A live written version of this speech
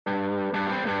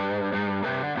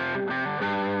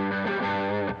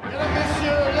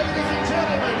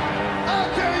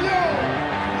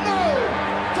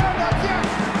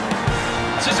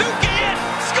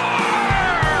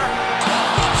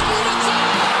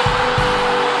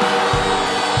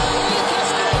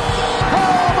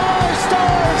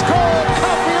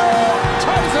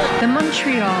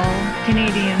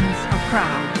Canadiens are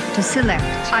proud to select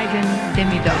Ivan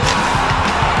Demidov.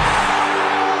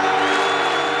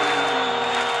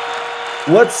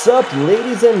 What's up,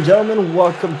 ladies and gentlemen?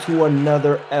 Welcome to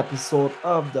another episode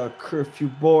of the Curfew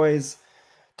Boys.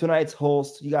 Tonight's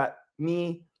host, you got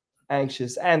me,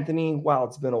 Anxious Anthony. Wow,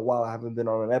 it's been a while. I haven't been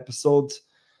on an episode.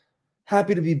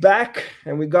 Happy to be back.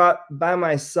 And we got by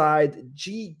my side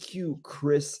GQ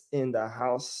Chris in the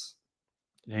house.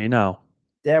 Hey, now.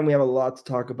 Damn, we have a lot to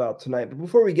talk about tonight. But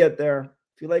before we get there,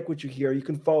 if you like what you hear, you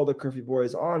can follow the Curfew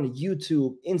Boys on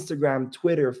YouTube, Instagram,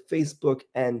 Twitter, Facebook,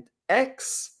 and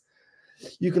X.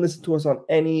 You can listen to us on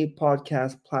any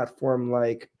podcast platform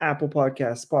like Apple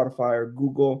Podcasts, Spotify, or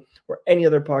Google, or any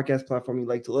other podcast platform you'd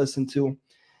like to listen to.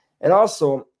 And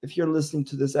also, if you're listening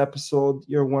to this episode,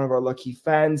 you're one of our lucky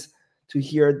fans to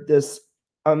hear this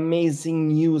amazing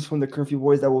news from the Curfew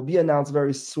Boys that will be announced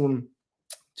very soon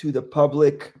to the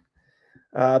public.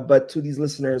 But to these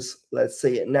listeners, let's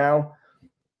say it now.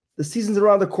 The season's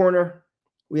around the corner.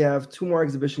 We have 2 more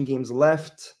exhibition games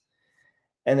left.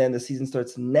 And then the season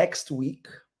starts next week.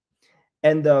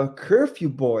 And the Curfew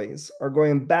Boys are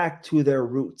going back to their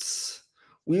roots.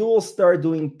 We will start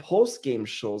doing post-game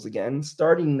shows again,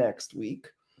 starting next week.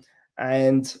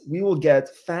 And we will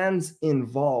get fans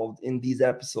involved in these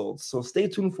episodes. So stay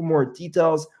tuned for more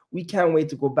details. We can't wait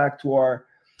to go back to our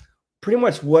pretty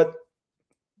much what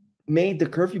made the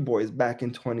Curfew Boys back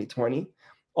in 2020.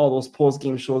 All those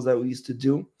post-game shows that we used to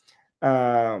do. We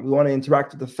want to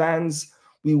interact with the fans.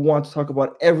 We want to talk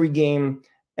about every game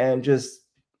and just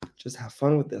have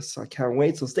fun with this. So I can't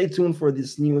wait. So stay tuned for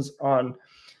this news on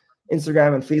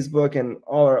Instagram and Facebook and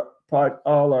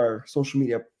all our social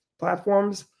media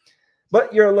platforms.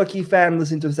 But you're a lucky fan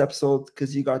listening to this episode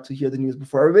because you got to hear the news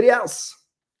before everybody else.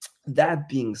 That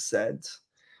being said,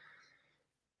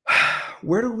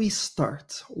 where do we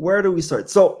start?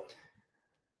 So,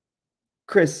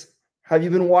 Chris, have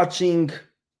you been watching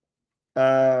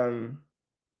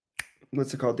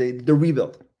what's it called? The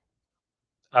rebuild?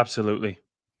 Absolutely.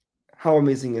 How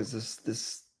amazing is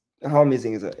this? How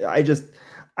amazing is it? I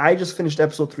just finished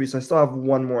episode 3, so I still have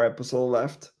 1 more episode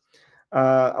left.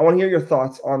 I want to hear your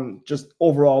thoughts on just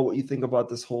overall what you think about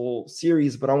this whole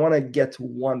series, but I want to get to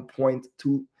one point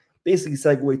to basically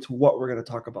segue to what we're going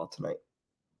to talk about tonight.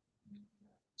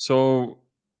 So,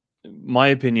 my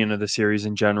opinion of the series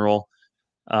in general,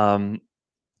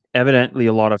 evidently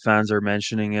a lot of fans are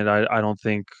mentioning it. I don't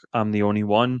think I'm the only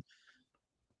one.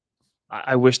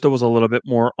 I wish there was a little bit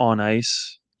more on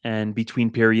ice and between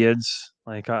periods.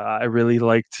 Like I really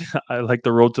liked I liked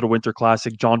the Road to the Winter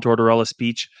Classic, John Tortorella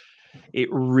speech. It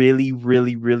really,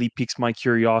 really, really piques my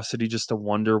curiosity just to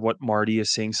wonder what Marty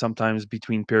is saying sometimes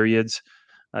between periods.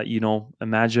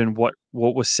 Imagine what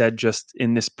was said just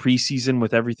in this preseason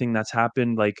with everything that's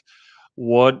happened. Like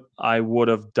what I would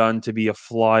have done to be a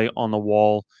fly on the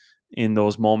wall in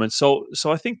those moments. So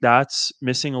I think that's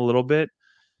missing a little bit.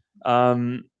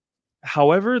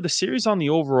 However, the series on the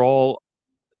overall,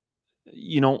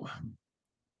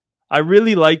 I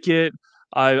really like it.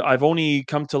 I've only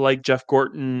come to like Jeff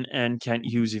Gorton and Kent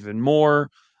Hughes even more.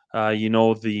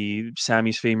 The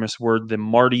Sammy's famous word, the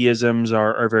Martyisms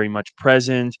are very much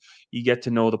present. You get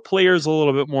to know the players a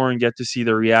little bit more and get to see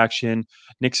their reaction.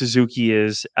 Nick Suzuki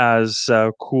is as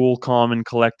cool, calm, and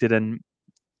collected, and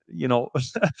not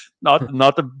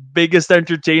the biggest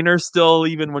entertainer still,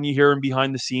 even when you hear him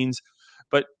behind the scenes.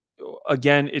 But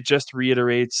again, it just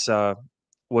reiterates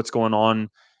what's going on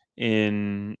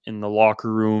in the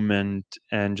locker room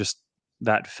and just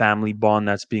that family bond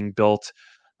that's being built.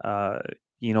 Uh,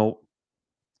 you know,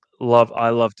 I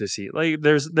love to see it. Like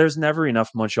there's never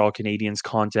enough Montreal Canadiens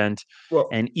content, Well,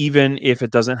 and even if it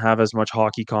doesn't have as much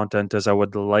hockey content as I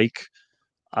would like,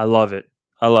 I love it.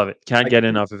 I love it. Can't get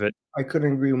enough of it. I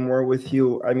couldn't agree more with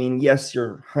you. I mean, yes,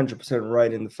 you're 100%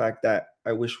 right in the fact that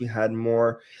I wish we had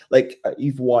more. Like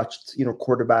you've watched,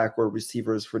 quarterback or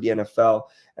receivers for the NFL,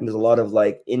 and there's a lot of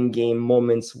like in-game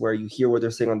moments where you hear what they're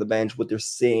saying on the bench, what they're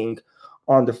saying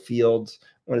on the field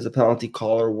when there's a penalty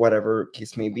call or whatever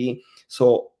case may be.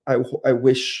 So I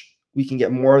wish we can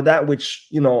get more of that, which,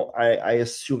 I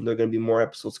assume there are going to be more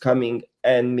episodes coming,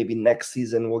 and maybe next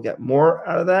season we'll get more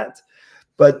out of that.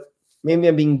 But maybe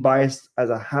I'm being biased as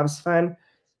a Habs fan.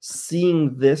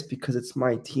 Seeing this because it's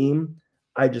my team,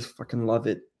 I just fucking love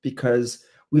it because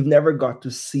we've never got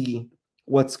to see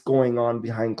what's going on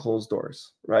behind closed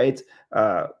doors, right?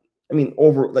 I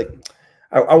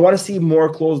want to see more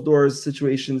closed doors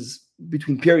situations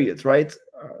between periods, right?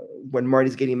 When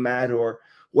Marty's getting mad or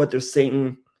what they're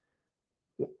saying.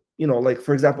 Like,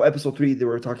 for example, episode 3, they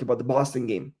were talking about the Boston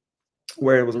game.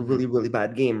 where it was a Mhm. really, really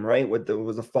bad game, right? It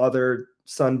was a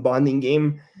father-son bonding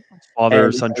game, and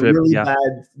Father-son a trip, really yeah.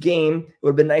 bad game. It would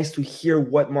have been nice to hear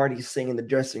what Marty's saying in the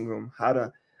dressing room.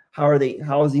 How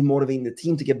is he motivating the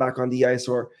team to get back on the ice,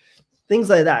 or things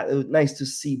like that. It was nice to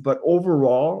see. But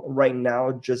overall, right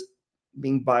now, just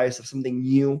being biased of something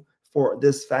new for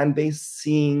this fan base,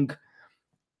 seeing,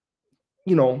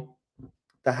 you know,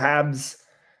 the Habs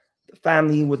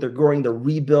family, what they're growing, the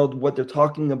rebuild, what they're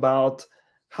talking about,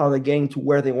 how they're getting to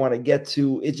where they want to get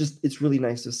to. It's really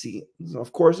nice to see. So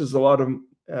of course, there's a lot of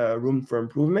room for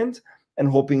improvement, and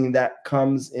hoping that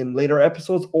comes in later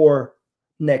episodes or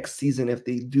next season if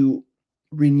they do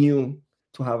renew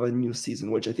to have a new season,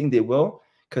 which I think they will,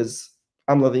 because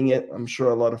I'm loving it. I'm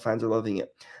sure a lot of fans are loving it.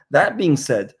 That being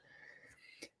said,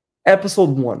 episode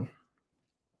 1,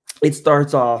 it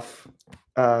starts off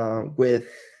with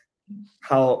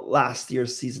how last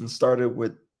year's season started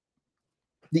with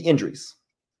the injuries,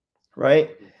 right?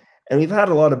 And we've had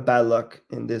a lot of bad luck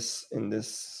in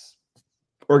this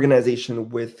organization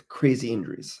with crazy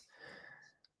injuries.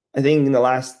 I think in the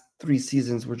last 3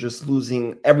 seasons, we're just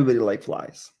losing everybody like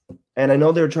flies. And I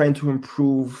know they're trying to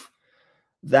improve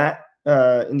that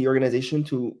in the organization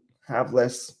to have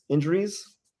less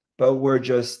injuries, but we're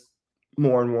just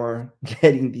more and more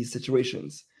getting these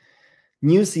situations.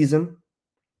 New season,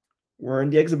 we're in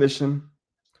the exhibition.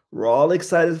 We're all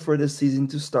excited for this season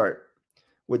to start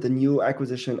with the new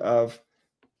acquisition of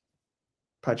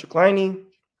Patrik Laine.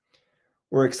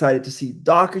 We're excited to see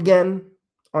Doc again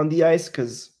on the ice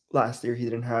because last year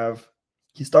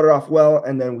he started off well,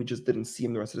 and then we just didn't see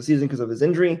him the rest of the season because of his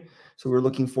injury. So we're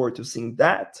looking forward to seeing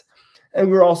that. And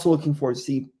we're also looking forward to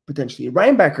see potentially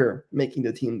Reinbacher making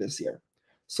the team this year.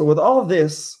 So with all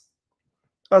this,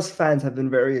 us fans have been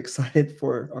very excited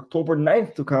for October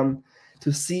 9th to come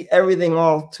to see everything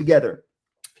all together.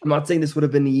 I'm not saying this would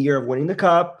have been the year of winning the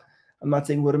cup. I'm not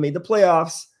saying we would have made the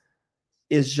playoffs.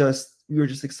 It's just we were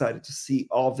just excited to see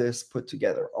all this put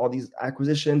together, all these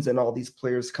acquisitions and all these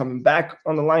players coming back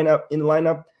on the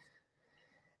lineup.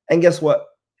 And guess what?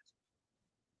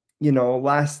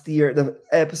 Last year, the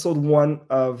episode 1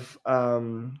 of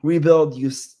Rebuild, you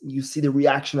see the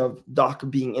reaction of Doc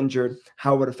being injured,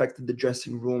 how it affected the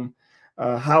dressing room,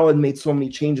 how it made so many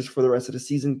changes for the rest of the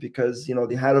season because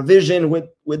they had a vision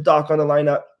with Doc on the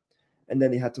lineup, and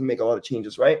then they had to make a lot of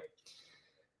changes, right?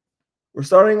 We're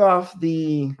starting off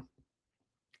the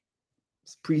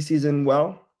preseason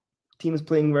well. Team is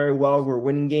playing very well. We're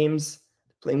winning games,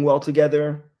 playing well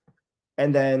together.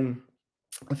 And then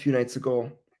a few nights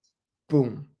ago,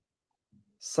 boom,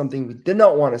 something we did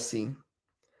not want to see.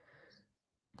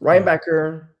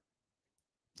 Reinbacher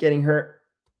getting hurt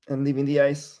and leaving the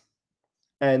ice.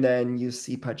 And then you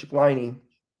see Patrik Laine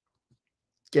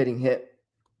getting hit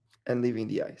and leaving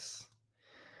the ice.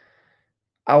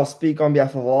 I'll speak on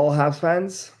behalf of all Habs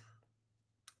fans.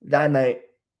 That night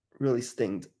really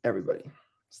stinged everybody.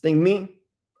 Stinged me.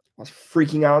 I was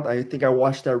freaking out. I think I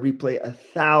watched that replay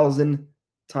 1,000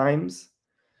 times,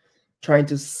 trying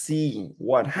to see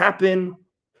what happened.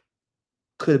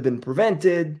 Could have been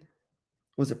prevented.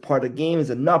 Was it part of the game? Is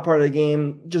it not part of the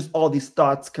game? Just all these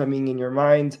thoughts coming in your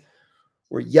mind.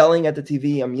 We're yelling at the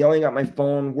TV. I'm yelling at my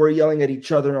phone. We're yelling at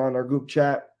each other on our group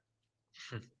chat.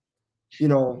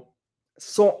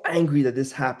 So angry that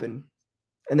this happened.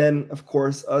 And then, of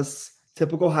course, us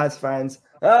typical Hats fans,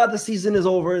 the season is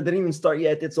over. It didn't even start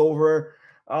yet. It's over.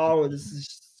 Oh, this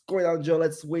is going down, Joe.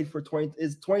 Let's wait for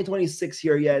 2026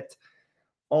 here yet?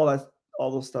 All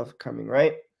those stuff coming,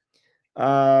 right?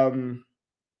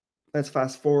 Let's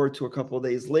fast forward to a couple of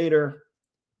days later.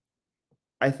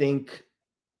 I think,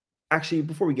 actually,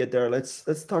 before we get there, let's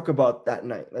talk about that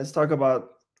night. Let's talk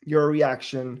about your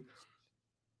reaction.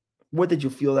 What did you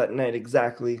feel that night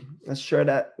exactly? Let's share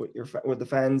that with the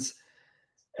fans.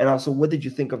 And also, what did you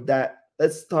think of that?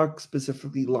 Let's talk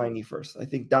specifically Laine first. I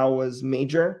think that was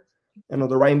major. I know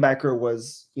the Reinbacher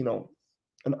was,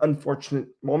 an unfortunate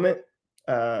moment,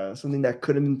 something that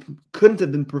couldn't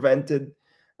have been prevented.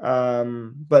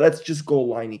 But let's just go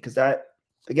Laine because that,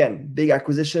 again, big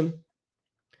acquisition.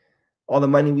 All the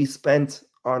money we spent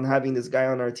on having this guy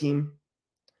on our team,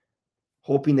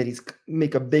 hoping that he's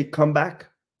make a big comeback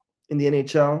in the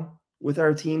NHL with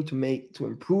our team to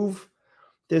improve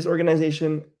this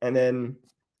organization. And then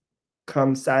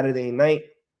come Saturday night,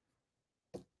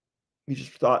 we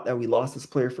just thought that we lost this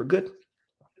player for good.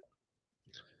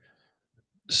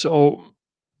 So,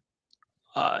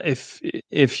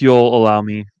 if you'll allow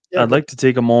me, Yeah, I'd like to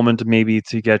take a moment maybe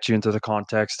to get you into the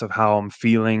context of how I'm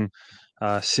feeling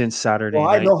since well, Saturday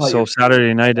I night. know how So you're feeling.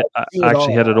 Saturday night, I I've seen it actually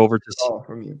all. headed I've over seen to it all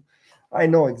from you. I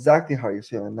know exactly how you're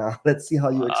feeling now. Let's see how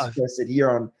you uh, express it here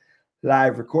on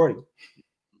live recording.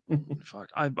 Fuck,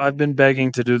 I've been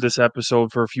begging to do this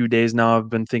episode for a few days now. I've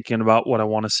been thinking about what I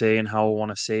want to say and how I want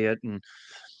to say it, and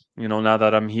now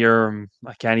that I'm here,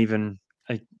 I can't even.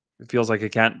 It feels like I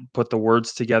can't put the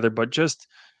words together. But just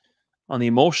on the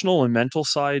emotional and mental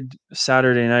side,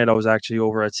 Saturday night I was actually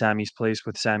over at Sammy's place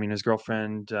with Sammy and his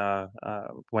girlfriend.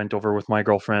 Went over with my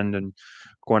girlfriend and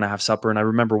going to have supper. And I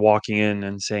remember walking in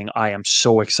and saying, "I am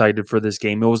so excited for this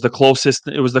game." It was the closest.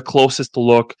 It was the closest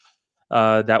look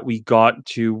that we got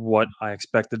to what I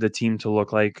expected the team to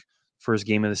look like first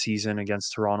game of the season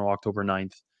against Toronto, October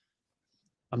 9th.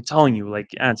 I'm telling you, like,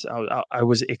 Ants, I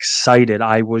was excited.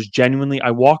 I was genuinely.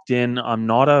 I walked in. I'm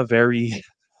not a very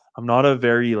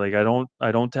like.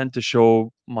 I don't tend to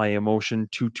show my emotion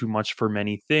too much for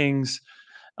many things.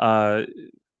 Uh,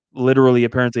 Literally,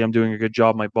 apparently, I'm doing a good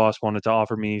job. My boss wanted to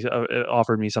offered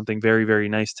me something very very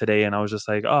nice today, and I was just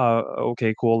like, oh,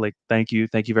 okay, cool. Like, thank you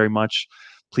very much.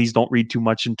 Please don't read too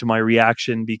much into my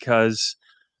reaction because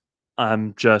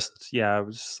I'm just, yeah, I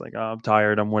was just like, "Oh, I'm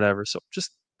tired, I'm whatever." So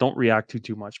just don't react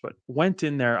too much. But went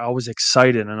in there, I was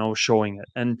excited and I was showing it.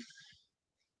 And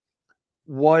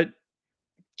what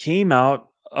came out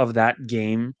of that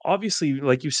game, obviously,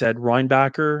 like you said,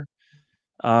 Reinbacher,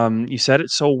 you said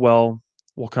it so well.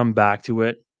 We'll come back to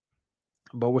it.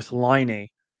 But with Laine,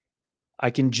 I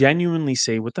can genuinely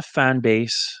say with the fan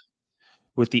base,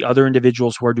 with the other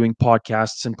individuals who are doing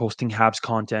podcasts and posting Habs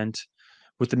content,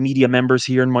 with the media members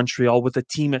here in Montreal, with the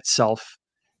team itself,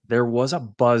 there was a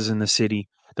buzz in the city.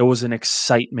 There was an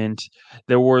excitement.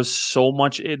 There was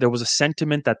a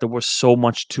sentiment that there was so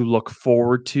much to look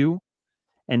forward to.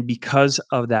 And because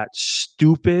of that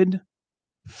stupid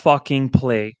fucking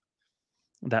play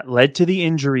that led to the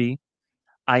injury,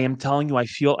 I am telling you, I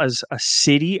feel as a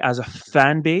city, as a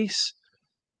fan base,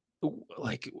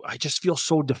 like I just feel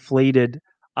so deflated.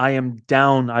 I am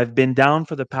down. I've been down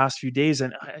for the past few days,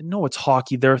 and I know it's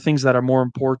hockey. There are things that are more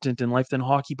important in life than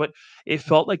hockey, but it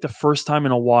felt like the first time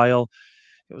in a while.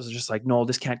 It was just like, no,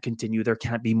 this can't continue. There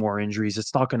can't be more injuries.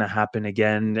 It's not going to happen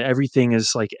again. Everything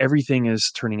is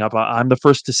turning up. I'm the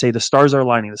first to say the stars are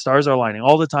lining. The stars are lining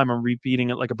all the time. I'm repeating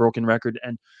it like a broken record.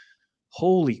 And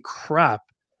holy crap,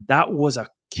 that was a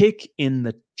kick in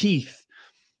the teeth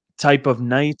type of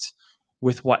night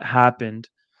with what happened.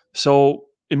 So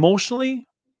emotionally,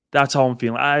 that's how I'm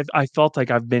feeling. I felt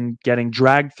like I've been getting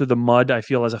dragged through the mud. I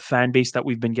feel as a fan base that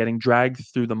we've been getting dragged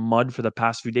through the mud for the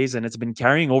past few days, and it's been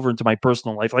carrying over into my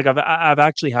personal life. Like I've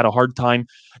actually had a hard time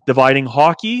dividing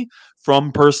hockey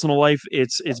from personal life.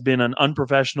 It's been an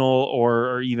unprofessional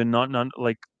or even not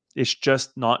like it's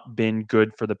just not been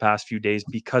good for the past few days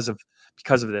because of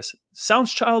this.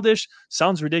 Sounds childish,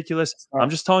 sounds ridiculous. I'm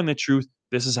just telling the truth.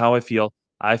 This is how I feel.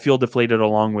 I feel deflated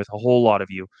along with a whole lot of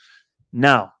you.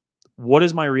 Now, what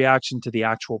is my reaction to the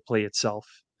actual play itself?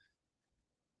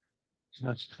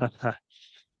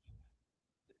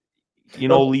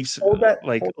 No, Leafs, hold that.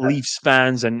 like Hold that. Leafs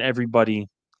fans and everybody.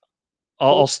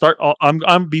 I'll Hold, start.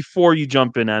 I'm before you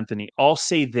jump in, Anthony. I'll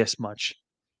say this much: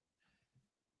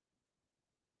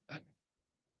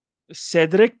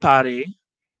 Cedric Pare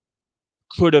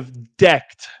could have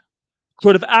decked,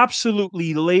 could have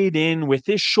absolutely laid in with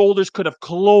his shoulders, could have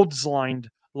clotheslined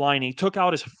Laine. He took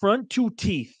out his front two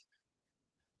teeth.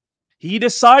 He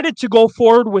decided to go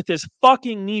forward with his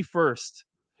fucking knee first.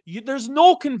 There's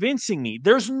no convincing me.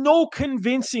 There's no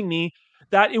convincing me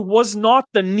that it was not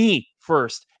the knee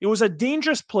first. It was a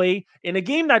dangerous play in a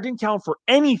game that didn't count for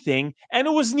anything, and it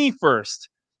was knee first.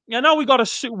 And now we got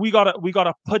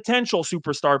a potential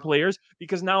superstar players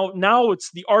because now it's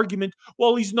the argument.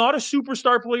 Well, he's not a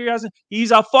superstar player.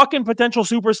 He's a fucking potential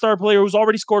superstar player who's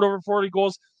already scored over 40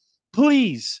 goals.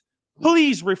 Please,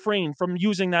 please refrain from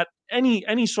using that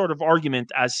any sort of argument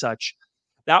as such.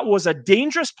 That was a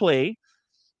dangerous play,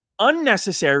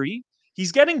 unnecessary.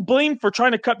 He's getting blamed for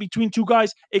trying to cut between two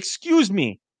guys. Excuse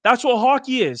me. That's what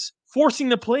hockey is. Forcing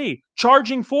the play,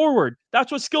 charging forward.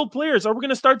 That's what skilled players are. We going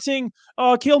to start saying,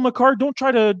 Cale McCarr, don't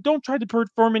try to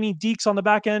perform any dekes on the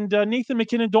back end. Nathan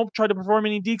McKinnon, don't try to perform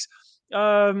any dekes.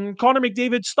 Connor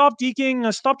McDavid, stop deking.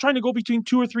 Stop trying to go between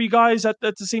two or three guys at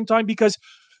the same time because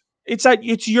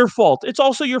it's your fault. It's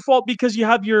also your fault because you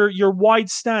have your wide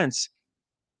stance.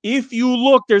 If you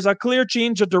look, there's a clear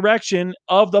change of direction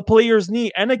of the player's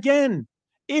knee. And again,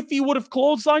 if he would have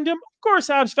clotheslined him, of course,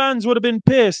 Habs fans would have been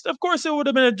pissed. Of course, it would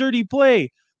have been a dirty play.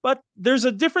 But there's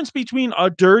a difference between a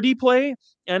dirty play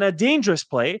and a dangerous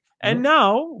play. And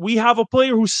now we have a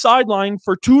player who's sidelined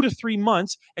for 2 to 3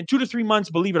 months. And 2 to 3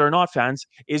 months, believe it or not, fans,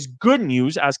 is good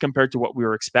news as compared to what we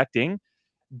were expecting.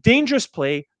 Dangerous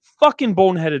play, fucking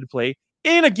boneheaded play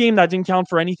in a game that didn't count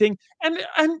for anything. And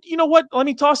you know what? Let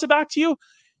me toss it back to you.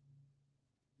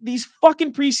 these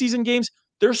fucking preseason games,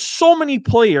 there's so many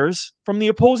players from the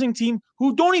opposing team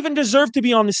who don't even deserve to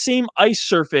be on the same ice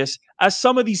surface as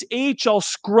some of these AHL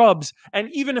scrubs, and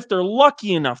even if they're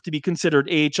lucky enough to be considered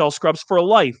AHL scrubs for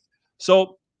life.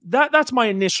 So that's my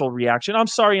initial reaction. I'm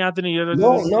sorry, Anthony.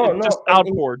 No, It just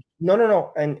outpoured.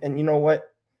 No. And you know what?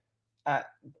 I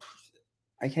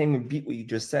can't even beat what you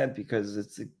just said, because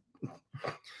it's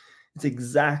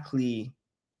exactly.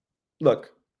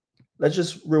 Look, let's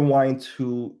just rewind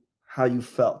to how you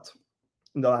felt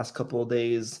in the last couple of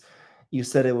days. You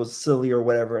said it was silly or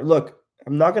whatever. Look,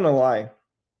 I'm not gonna lie.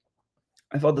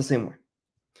 I felt the same way.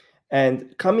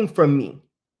 And coming from me,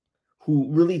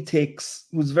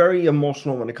 who's very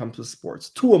emotional when it comes to sports,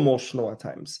 too emotional at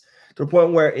times, to the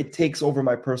point where it takes over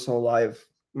my personal life,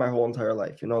 my whole entire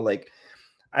life. Like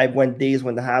I went days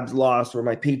when the Habs lost, or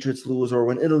my Patriots lose, or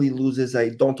when Italy loses, I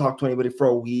don't talk to anybody for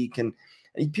a week. And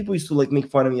people used to like make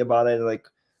fun of me about it. Like,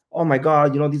 oh my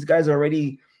God, these guys are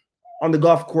already on the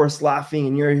golf course laughing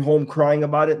and you're home crying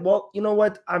about it. Well, you know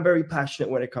what? I'm very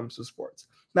passionate when it comes to sports.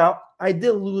 Now, I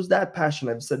did lose that passion.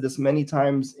 I've said this many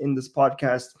times in this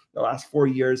podcast the last 4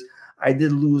 years. I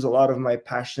did lose a lot of my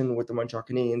passion with the Montreal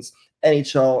Canadiens,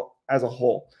 NHL as a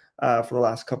whole, for the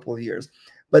last couple of years.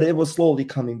 But it was slowly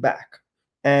coming back.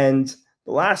 And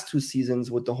the last 2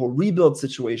 seasons with the whole rebuild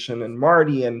situation and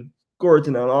Marty and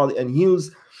Gorton and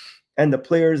Hughes and the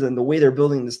players and the way they're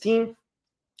building this team,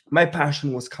 my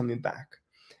passion was coming back.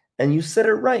 And you said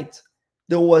it right.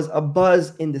 There was a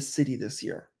buzz in the city this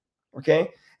year. Okay?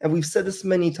 And we've said this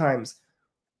many times.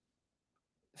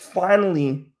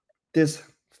 Finally, this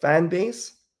fan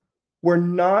base, we're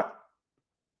not,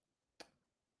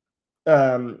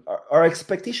 our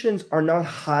expectations are not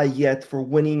high yet for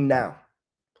winning now.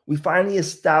 We finally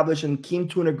established and came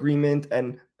to an agreement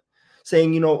and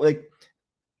saying, like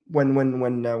when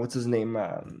what's his name?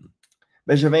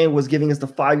 Benjamin was giving us the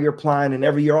 5-year plan, and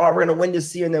every year, we're going to win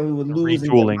this year, and then we would lose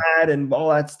and get mad and all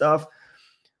that stuff.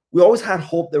 We always had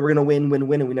hope that we're going to win,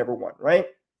 and we never won, right?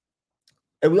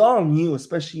 And we all knew,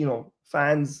 especially,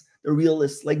 fans, the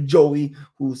realists like Joey,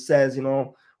 who says,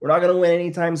 we're not going to win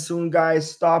anytime soon, guys.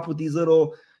 Stop with these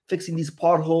little, fixing these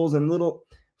potholes and little.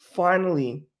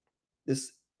 Finally,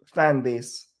 this fan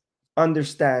base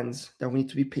understands that we need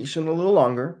to be patient a little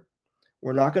longer.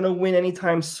 We're not going to win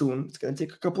anytime soon. It's going to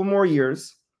take a couple more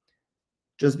years.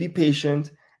 Just be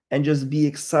patient and just be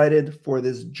excited for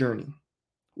this journey.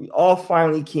 We all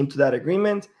finally came to that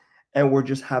agreement, and we're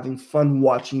just having fun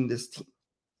watching this team.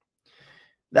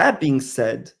 That being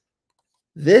said,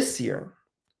 this year,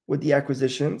 with the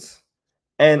acquisitions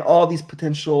and all these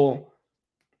potential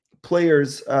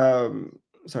players, let me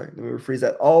rephrase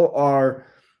that, all our,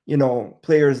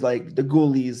 players like the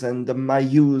Ghoulies and the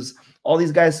Mayus, all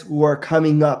these guys who are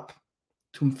coming up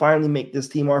to finally make this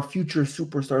team, our future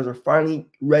superstars are finally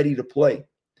ready to play.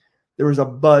 There was a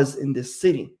buzz in this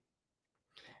city.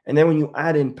 And then when you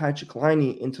add in Patrik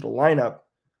Laine into the lineup,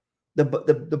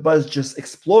 the buzz just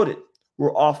exploded.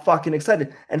 We're all fucking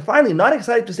excited. And finally, not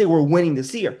excited to say we're winning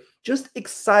this year, just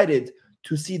excited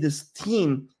to see this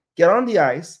team get on the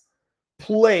ice,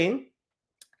 play,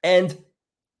 and,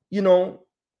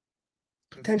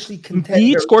 potentially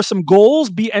contend. Score some goals,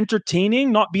 be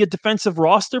entertaining, not be a defensive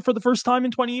roster for the first time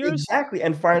in 20 years. Exactly.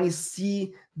 And finally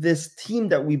see this team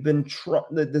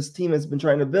that this team has been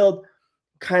trying to build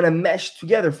kind of mesh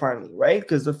together finally, right?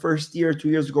 Because the first year, 2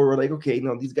 years ago, we're like, okay,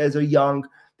 these guys are young.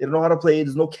 They don't know how to play.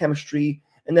 There's no chemistry.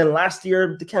 And then last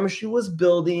year, the chemistry was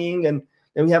building. And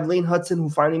then we have Lane Hudson, who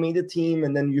finally made the team.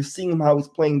 And then you're seeing how he's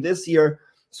playing this year.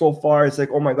 So far, it's like,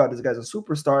 oh my God, this guy's a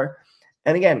superstar.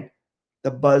 And again,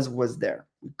 the buzz was there.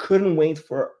 We couldn't wait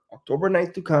for October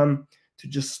 9th to come to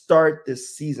just start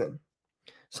this season.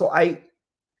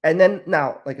 And then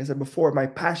now, like I said before, my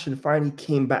passion finally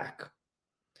came back.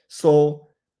 So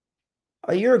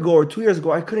a year ago or 2 years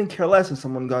ago, I couldn't care less if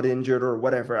someone got injured or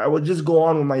whatever. I would just go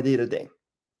on with my day-to-day.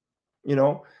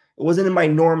 It wasn't in my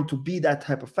norm to be that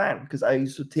type of fan because I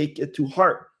used to take it to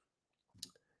heart.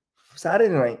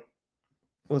 Saturday night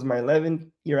was my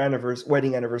 11-year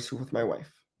wedding anniversary with my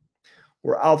wife.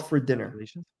 We're out for dinner.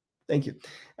 Thank you.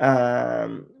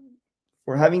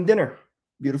 We're having dinner.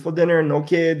 Beautiful dinner, no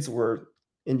kids. We're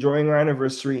enjoying our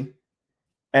anniversary.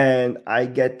 And I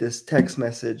get this text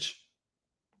message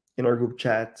in our group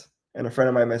chat, and a friend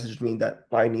of mine messaged me that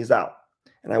Laine is out.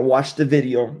 And I watched the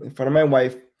video in front of my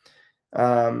wife,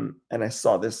 and I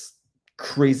saw this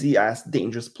crazy-ass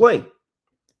dangerous play.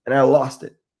 And I lost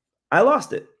it.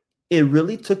 It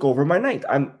really took over my night.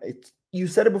 You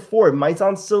said it before. It might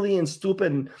sound silly and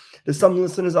stupid, and there's some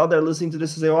listeners out there listening to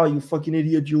this and say, oh, you fucking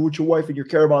idiot, you're with your wife and you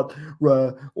care about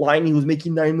Laine, who's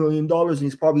making $9 million, and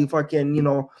he's probably fucking,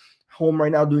 home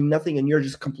right now doing nothing and you're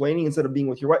just complaining instead of being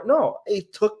with your wife. No,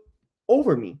 it took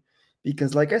over me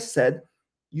because, like I said,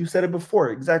 you said it before,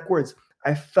 exact words.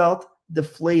 I felt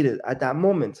deflated at that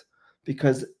moment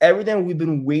because everything we've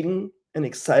been waiting and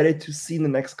excited to see in the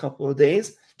next couple of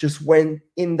days just went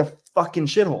in the fucking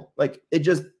shithole. Like it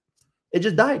just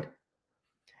died.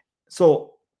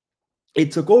 So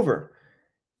it took over.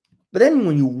 But then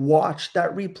when you watch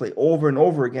that replay over and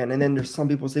over again, and then there's some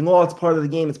people saying, oh, it's part of the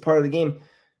game, it's part of the game.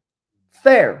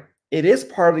 Fair. It is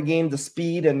part of the game, the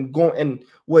speed and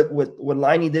what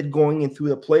Laine did going in through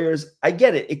the players. I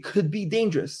get it. It could be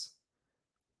dangerous.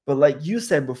 But like you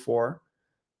said before,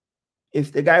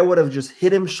 if the guy would have just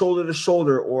hit him shoulder to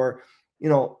shoulder or,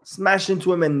 smashed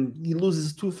into him and he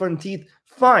loses 2 front teeth,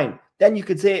 fine. Then you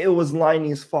could say it was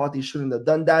Laine's fault. He shouldn't have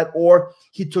done that, or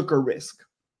he took a risk.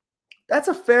 That's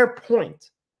a fair point.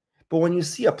 But when you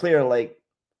see a player like,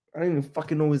 I don't even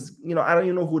fucking know I don't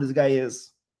even know who this guy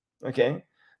is. Okay?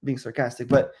 Being sarcastic.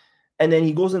 And then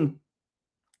he goes and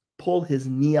pulled his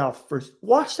knee out first.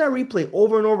 Watch that replay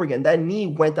over and over again. That knee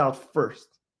went out first.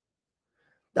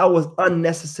 That was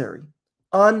unnecessary.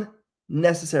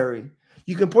 Unnecessary.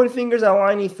 You can point fingers at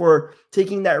Laine for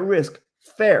taking that risk.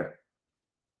 Fair.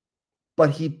 But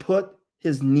he put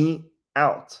his knee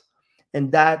out. And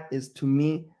that is, to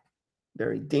me,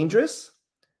 very dangerous,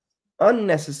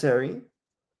 unnecessary,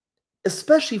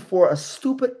 especially for a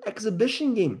stupid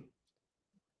exhibition game.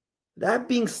 That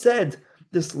being said,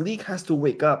 this league has to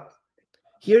wake up.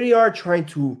 Here they are trying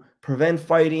to prevent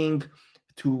fighting,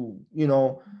 to,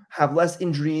 have less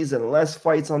injuries and less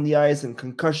fights on the ice and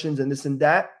concussions and this and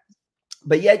that.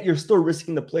 But yet you're still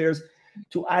risking the players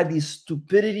to add these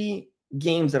stupidity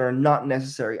games that are not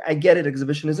necessary. I get it.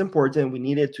 Exhibition is important. We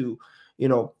need it to,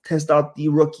 test out the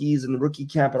rookies and the rookie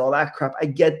camp and all that crap. I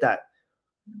get that.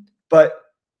 But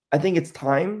I think it's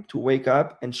time to wake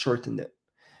up and shorten it,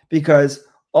 because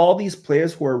all these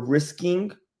players who are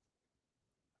risking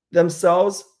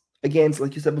themselves against,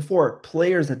 like you said before,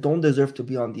 players that don't deserve to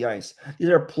be on the ice. These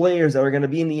are players that are going to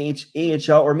be in the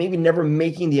AHL or maybe never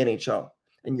making the NHL.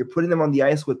 And you're putting them on the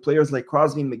ice with players like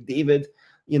Crosby, McDavid,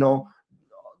 no,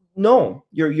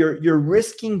 you're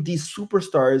risking these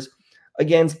superstars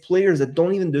against players that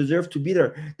don't even deserve to be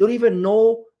there. They don't even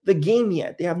know the game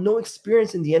yet. They have no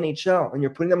experience in the NHL, and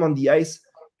you're putting them on the ice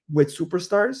with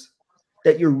superstars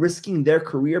that you're risking their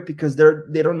career because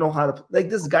they don't know how to, like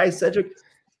this guy Cedric.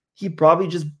 He probably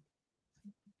just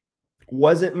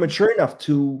wasn't mature enough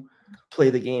to play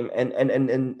the game, and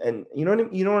you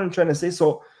know what I'm trying to say.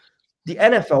 So the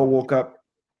NFL woke up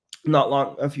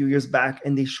a few years back,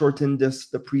 and they shortened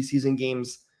the preseason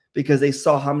games because they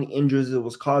saw how many injuries it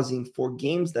was causing for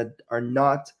games that are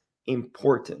not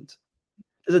important.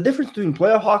 There's a difference between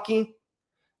playoff hockey,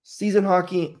 season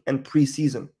hockey, and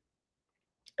preseason.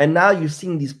 And now you're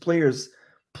seeing these players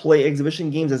play exhibition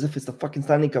games as if it's the fucking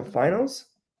Stanley Cup Finals.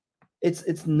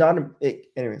 It's not.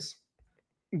 Anyways,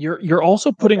 you're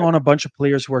also putting on a bunch of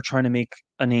players who are trying to make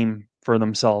a name for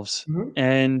themselves,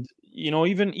 and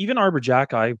even Arbor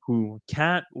Jackeye, who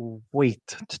can't wait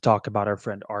to talk about our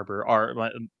friend Arbor,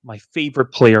 my favorite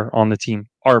player on the team,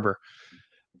 Arbor.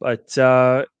 But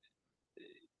Arbor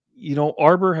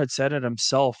had said it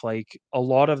himself. Like a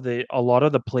lot of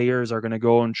the players are going to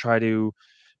go and try to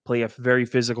play a very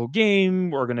physical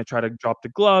game. Or going to try to drop the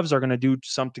gloves. Are going to do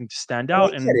something to stand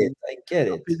out. I get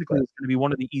it. Physically, it's going to be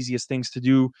one of the easiest things to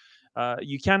do.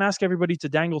 You can't ask everybody to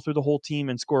dangle through the whole team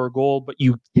and score a goal, but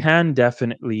you can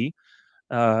definitely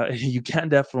ask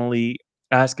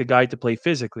a guy to play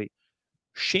physically.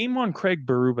 Shame on Craig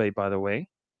Berube, by the way.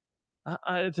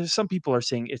 There's some people are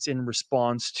saying it's in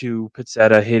response to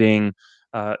Pizzetta hitting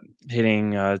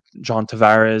John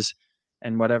Tavares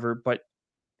and whatever, but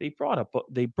they brought a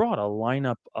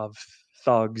lineup of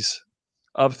thugs,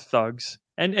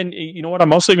 and you know what?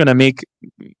 I'm also going to make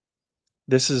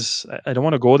this is I don't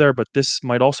want to go there, but this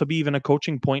might also be even a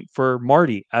coaching point for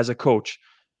Marty as a coach.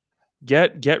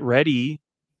 Get ready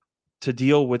to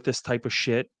deal with this type of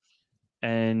shit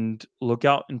and look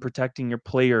out in protecting your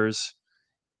players,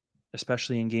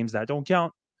 especially in games that don't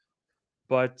count.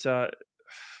 But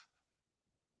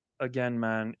again,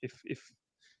 man,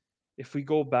 if we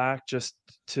go back just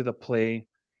to the play,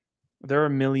 there are a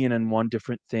million and one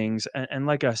different things, and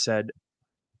like I said,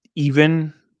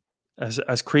 even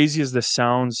as crazy as this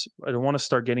sounds, I don't want to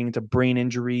start getting into brain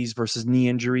injuries versus knee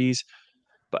injuries,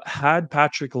 but had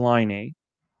Patrik Laine,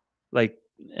 like,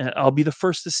 I'll be the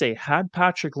first to say, had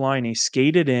Patrik Laine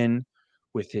skated in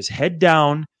with his head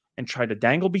down and tried to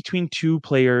dangle between two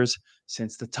players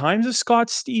since the times of Scott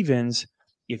Stevens,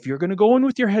 if you're going to go in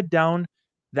with your head down,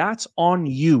 that's on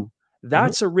you.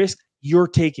 That's a risk you're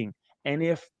taking. And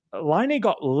if Laine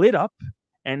got lit up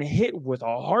and hit with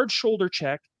a hard shoulder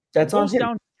check and That's on goes him.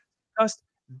 down.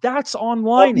 That's on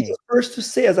I'll be Laine. the first to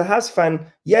say, as a Habs fan,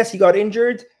 yes, he got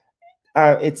injured.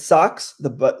 It sucks.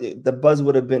 The buzz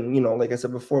would have been, like I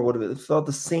said before, would have felt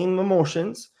the same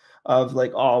emotions of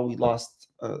like, oh, we lost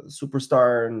a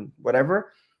superstar and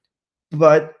whatever.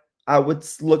 But I would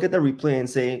look at the replay and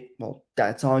say, well,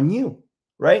 that's on you,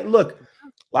 right? Look,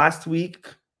 last week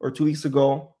or 2 weeks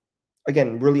ago,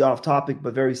 again, really off topic,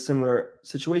 but very similar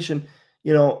situation.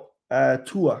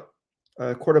 Tua,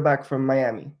 quarterback from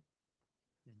Miami.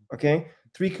 Okay,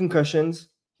 3 concussions.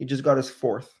 He just got his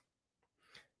 4th.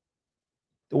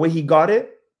 The way he got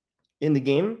it in the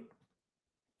game,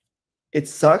 it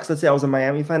sucks. Let's say I was a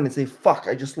Miami fan and say, fuck,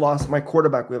 I just lost my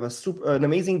quarterback. We have an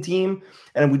amazing team,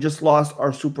 and we just lost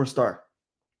our superstar.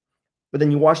 But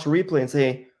then you watch the replay and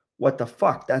say, what the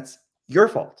fuck? That's your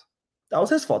fault. That was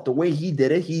his fault. The way he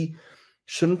did it, he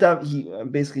shouldn't have. He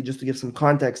basically, just to give some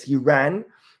context, he ran,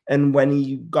 and when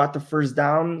he got the first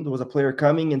down, there was a player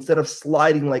coming. Instead of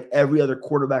sliding like every other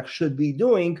quarterback should be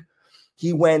doing,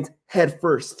 he went head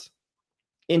first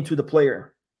into the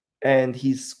player, and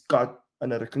he's got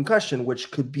another concussion,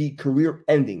 which could be career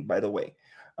ending, by the way.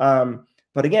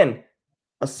 But again,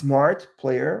 a smart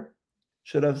player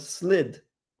should have slid.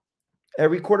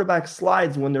 Every quarterback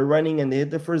slides when they're running and they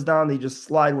hit the first down. They just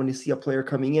slide when they see a player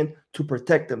coming in to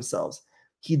protect themselves.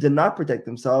 He did not protect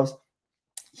themselves.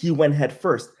 He went head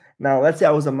first. Now, let's say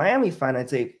I was a Miami fan. I'd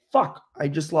say, fuck, I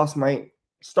just lost my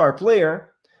star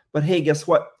player. But hey, guess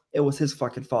what? It was his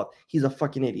fucking fault. He's a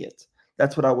fucking idiot.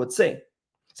 That's what I would say.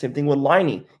 Same thing with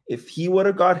Laine. If he would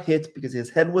have got hit because his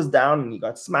head was down and he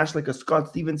got smashed like a Scott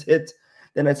Stevens hit,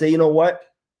 then I'd say, you know what?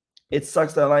 It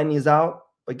sucks that Laine is out,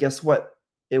 but guess what?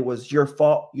 It was your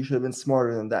fault. You should have been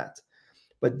smarter than that.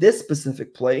 But this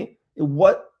specific play,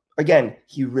 again,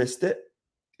 he risked it.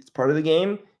 It's part of the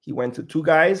game. He went to 2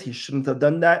 guys. He shouldn't have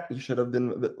done that. He should have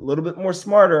been a little bit more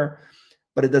smarter,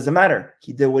 but it doesn't matter.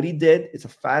 He did what he did. It's a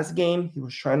fast game. He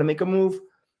was trying to make a move,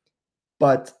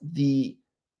 but the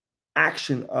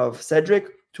action of Cedric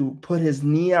to put his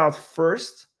knee out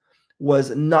first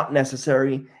was not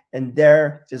necessary. And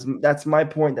that's my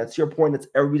point. That's your point. That's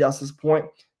everybody else's point.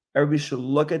 Everybody should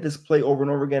look at this play over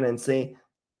and over again and say,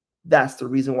 that's the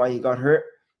reason why he got hurt.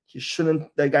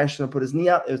 That guy shouldn't put his knee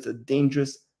out. It was a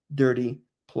dangerous, dirty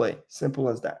play. Simple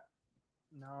as that.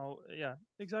 No, yeah,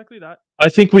 exactly that. I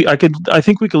think we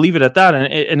could leave it at that,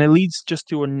 and it leads just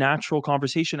to a natural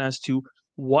conversation as to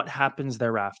what happens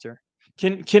thereafter.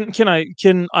 Can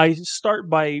I start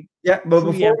by but before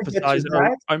we get to pre-emphasizing?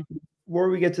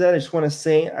 that, I just want to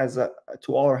say,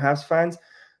 to all our Habs fans,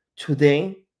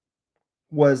 today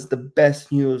was the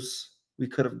best news we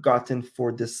could have gotten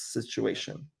for this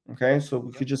situation. Okay, so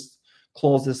we could just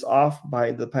close this off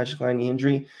by the Patrik Laine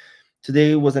injury.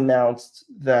 Today was announced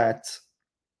that,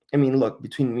 look,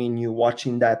 between me and you,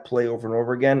 watching that play over and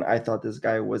over again, I thought this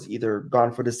guy was either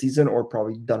gone for the season or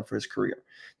probably done for his career.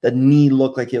 The knee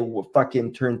looked like it would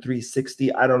fucking turn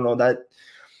 360. I don't know. That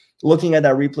looking at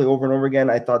that replay over and over again,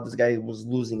 I thought this guy was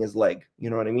losing his leg. You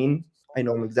know what I mean? I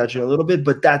know I'm exaggerating a little bit,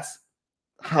 but that's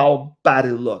how bad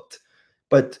it looked.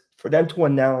 But for them to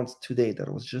announce today that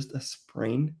it was just a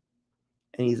sprain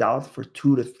and he's out for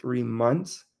 2 to 3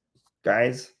 months,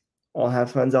 guys, all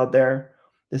Habs fans out there,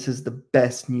 this is the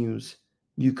best news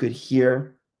you could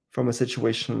hear from a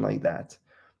situation like that.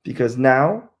 Because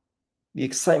now the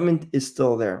excitement is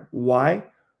still there. Why?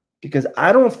 Because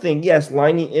I don't think, yes,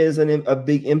 Laine is a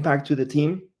big impact to the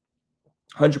team,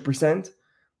 100%,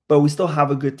 but we still have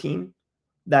a good team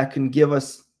that can give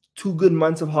us 2 good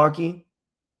months of hockey.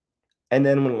 And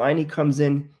then when Laine comes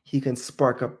in, he can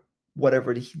spark up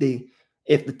whatever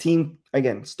if the team,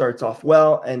 again, starts off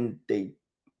well and they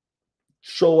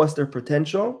show us their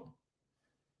potential,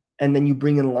 and then you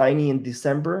bring in Laine in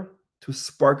December to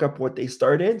spark up what they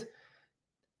started,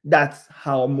 that's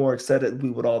how more excited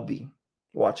we would all be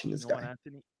watching this guy. What,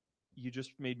 Anthony? You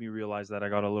just made me realize that I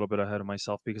got a little bit ahead of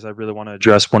myself, because I really want to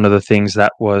address one of the things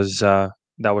that was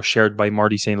shared by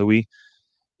Marty St. Louis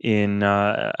in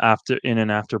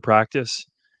and after practice.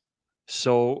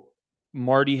 So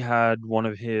Marty had one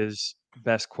of his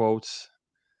best quotes,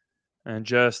 and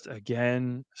just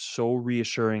again so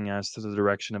reassuring as to the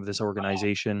direction of this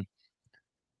organization.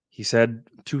 He said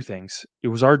 2 things. It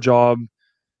was our job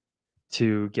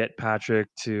to get Patrik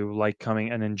to like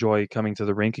coming and enjoy coming to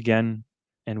the rink again,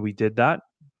 and we did that.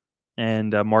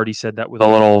 And Marty said that with a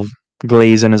little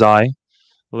glaze in his eye,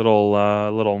 a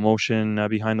little emotion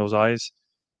behind those eyes.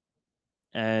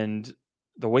 And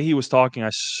the way he was talking, I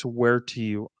swear to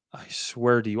you, I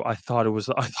swear to you, I thought it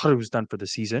was done for the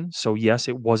season. So yes,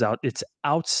 it was out. It's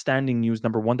outstanding news.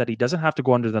 Number one, that he doesn't have to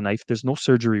go under the knife. There's no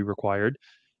surgery required.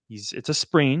 It's a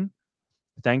sprain.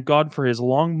 Thank God for his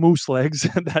long moose legs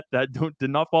that did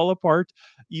not fall apart,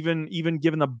 even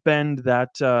given the bend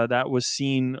that was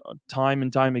seen time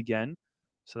and time again.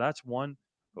 So that's one.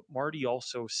 But Marty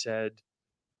also said,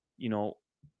 you know,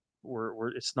 we're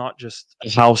it's not just a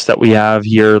house that we have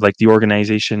here, like the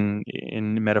organization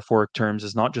in metaphoric terms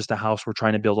is not just a house. We're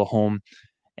trying to build a home,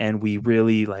 and we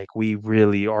really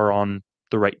are on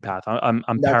the right path. I'm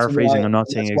That's why, paraphrasing. I'm not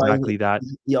and saying that's why exactly that.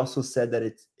 he also said that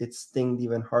it's stinged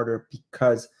even harder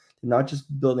because they're not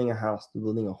just building a house, they're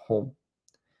building a home.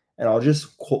 And I'll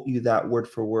just quote you that word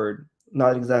for word.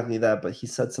 Not exactly that, but he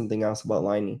said something else about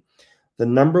Laine. The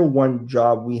number one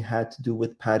job we had to do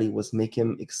with Patty was make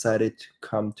him excited to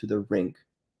come to the rink.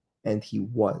 And he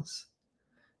was.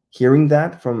 Hearing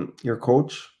that from your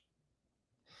coach,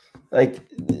 like,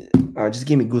 just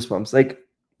gave me goosebumps. Like,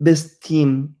 this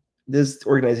team, this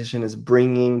organization is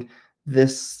bringing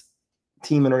this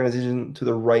team and organization to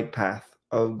the right path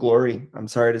of glory. I'm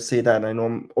sorry to say that. I know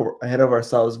I'm ahead of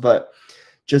ourselves, but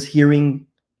just hearing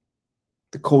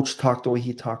the coach talk the way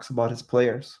he talks about his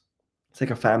players, it's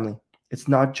like a family. It's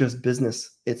not just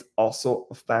business, it's also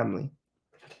a family.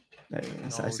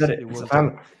 I said it. It's a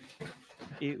family.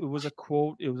 It was a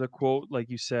quote. It was a quote, like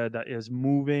you said, that is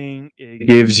moving. It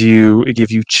gives you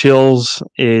chills.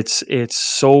 It's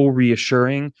so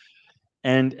reassuring.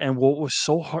 And what was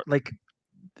so hard, like,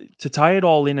 to tie it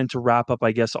all in and to wrap up,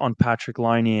 I guess, on Patrik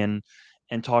Laine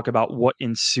and talk about what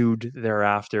ensued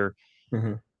thereafter.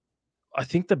 Mhm. I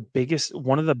think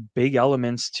one of the big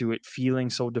elements to it feeling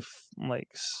so to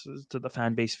the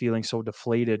fan base feeling so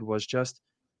deflated was just,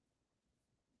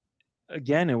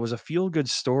 again, it was a feel good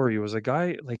story. It was a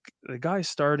guy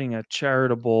starting a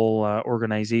charitable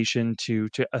organization to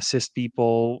assist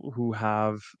people who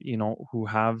have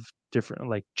different,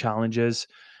 like, challenges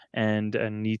and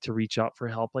need to reach out for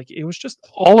help. Like, it was just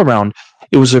all around.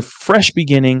 It was a fresh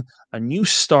beginning, a new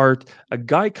start, a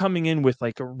guy coming in with,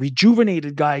 like, a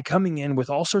rejuvenated guy coming in with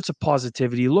all sorts of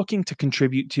positivity, looking to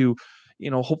contribute to,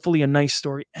 hopefully a nice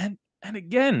story. And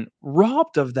again,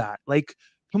 robbed of that. Like,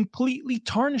 completely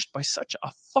tarnished by such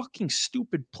a fucking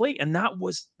stupid play. And that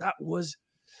was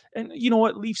and you know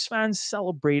what, Leafs fans,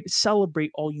 celebrate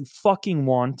all you fucking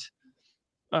want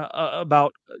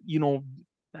about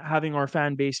having our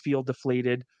fan base feel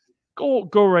deflated. Go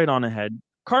right on ahead.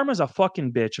 Karma's a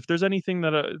fucking bitch. If there's anything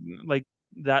like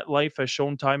that life has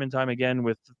shown time and time again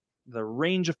with the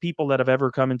range of people that have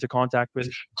ever come into contact with,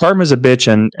 karma's a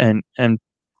bitch, and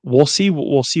we'll see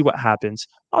what happens.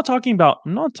 I'm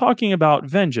not talking about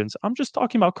vengeance. I'm just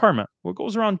talking about karma. What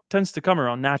goes around tends to come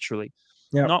around naturally,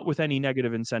 Yeah. not with any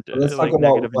negative But let's talk about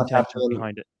negative what intentions happened.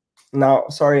 behind it. Now,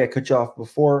 sorry I cut you off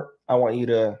before. I want you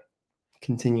to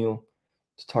continue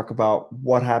to talk about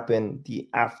what happened, the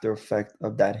after effect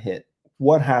of that hit.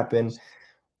 What happened?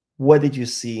 What did you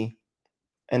see?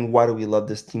 And why do we love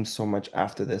this team so much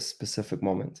after this specific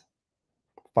moment?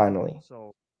 Finally.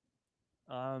 So,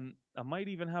 I might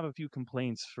even have a few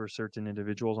complaints for certain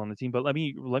individuals on the team, but let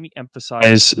me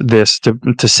emphasize this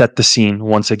to set the scene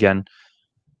once again.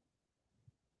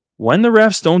 When the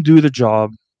refs don't do the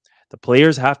job, the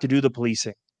players have to do the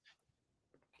policing.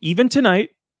 Even tonight,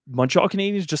 Montreal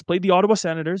Canadiens just played the Ottawa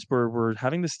Senators. We're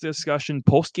having this discussion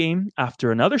post game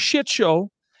after another shit show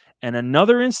and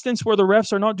another instance where the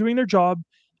refs are not doing their job.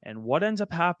 And what ends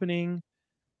up happening?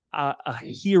 A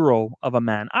hero of a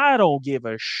man. I don't give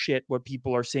a shit what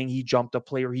people are saying. He jumped a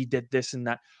player. He did this and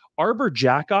that. Arbor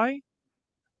Jackeye.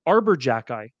 Arbor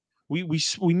Jackeye.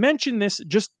 We mentioned this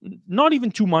just not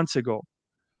even 2 months ago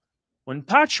when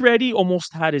Pacioretty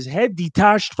almost had his head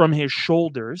detached from his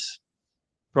shoulders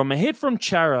from a hit from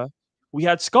Chara. We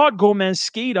had Scott Gomez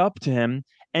skate up to him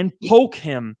and poke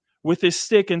him with his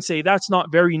stick and say, "That's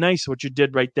not very nice what you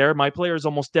did right there. My player is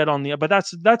almost dead on the." But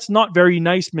that's not very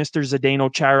nice, Mister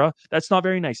Zdeno Chara. That's not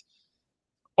very nice.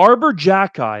 Arbor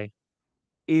Jackeye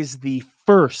is the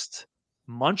first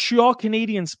Montreal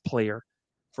Canadiens player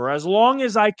for as long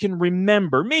as I can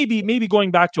remember. Maybe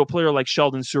going back to a player like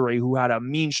Sheldon Surrey who had a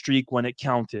mean streak when it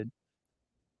counted.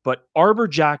 But Arbor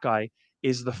Jackeye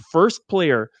is the first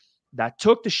player that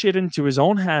took the shit into his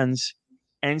own hands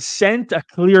and sent a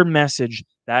clear message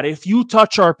that if you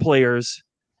touch our players,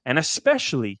 and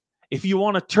especially if you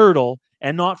want to turtle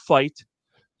and not fight,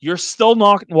 you're still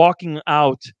not walking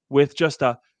out with just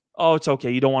oh, it's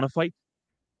okay, you don't want to fight.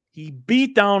 He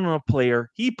beat down on a player.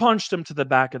 He punched him to the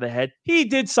back of the head. He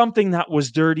did something that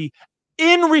was dirty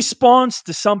in response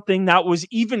to something that was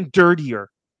even dirtier.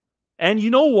 And you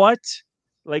know what?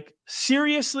 Like,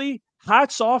 seriously,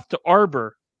 hats off to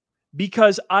Arbor,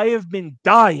 because I have been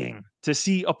dying to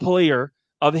see a player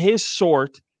of his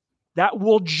sort that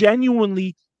will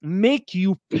genuinely make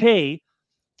you pay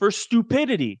for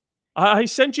stupidity. I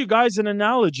sent you guys an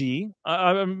analogy.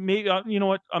 Maybe you know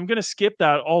what? I'm gonna skip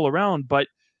that all around, but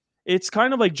it's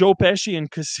kind of like Joe Pesci in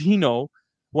Casino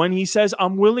when he says,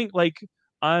 "I'm willing, like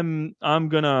I'm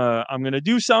gonna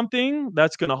do something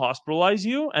that's gonna hospitalize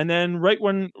you, and then right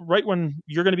when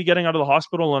you're gonna be getting out of the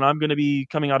hospital and I'm gonna be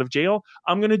coming out of jail,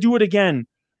 I'm gonna do it again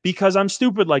because I'm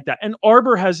stupid like that." And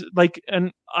Arbor has like,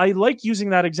 and I like using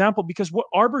that example because what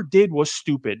Arbor did was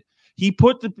stupid. He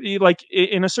put the, like,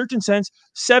 in a certain sense,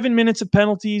 7 minutes of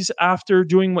penalties after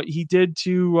doing what he did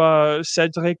to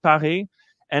Cedric Paré,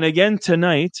 and again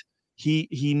tonight he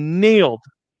nailed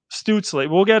Stutzle.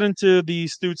 We'll get into the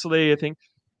Stutzle. I think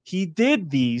he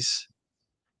did these.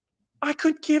 I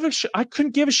couldn't give a shit. I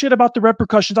couldn't give a shit about the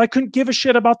repercussions. I couldn't give a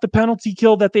shit about the penalty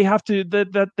kill that they have to.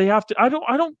 That they have to. I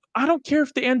don't care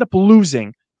if they end up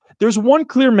losing. There's one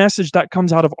clear message that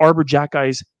comes out of Arbor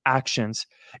Jackey's actions.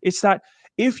 It's that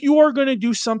if you are going to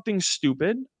do something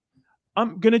stupid,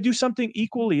 I'm going to do something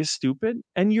equally as stupid,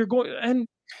 and you're going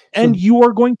and you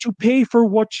are going to pay for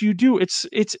what you do. It's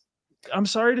I'm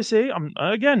sorry to say, I'm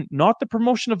again not the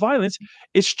promotion of violence.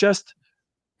 It's just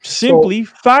simply,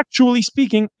 factually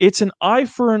speaking, it's an eye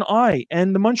for an eye.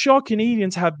 And the Montreal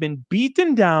Canadiens have been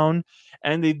beaten down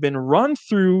and they've been run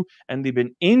through and they've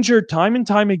been injured time and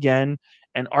time again.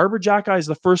 And Arbor Jackeye is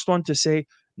the first one to say,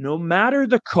 no matter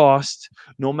the cost,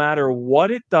 no matter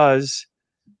what it does,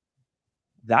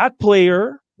 that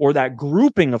player or that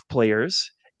grouping of players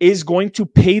is going to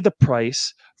pay the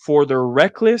price for their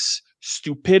reckless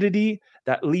stupidity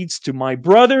that leads to my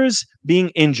brothers being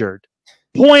injured.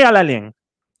 Point à la ligne.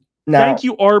 Now, thank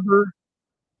you, Arbor.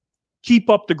 Keep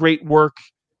up the great work.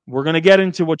 We're going to get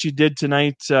into what you did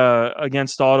tonight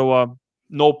against Ottawa.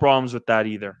 No problems with that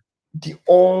either. the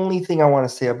only thing I want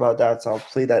to say about that, so I'll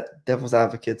play that devil's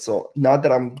advocate. So not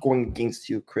that I'm going against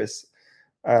you, Chris.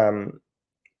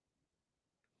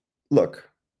 Look,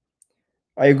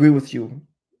 I agree with you.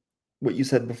 What you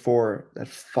said before, that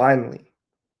finally,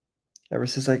 ever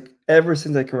since I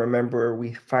can remember,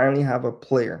 we finally have a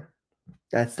player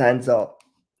that stands up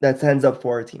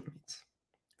for our teammates,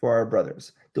 for our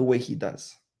brothers, the way he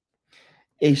does.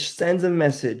 It sends a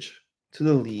message to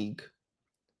the league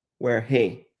where,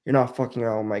 hey, you're not fucking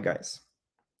around with my guys.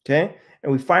 Okay?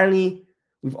 And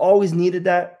we've always needed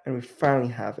that, and we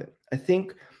finally have it. I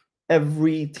think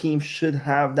every team should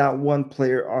have that one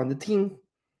player on the team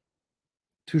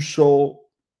to show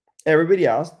everybody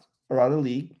else around the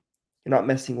league you're not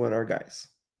messing with our guys.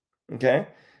 Okay?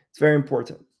 It's very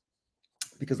important.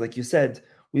 Because like you said,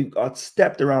 we got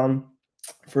stepped around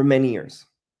for many years.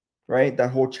 Right? That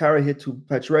whole Chara hit to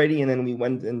Pacioretty, and then we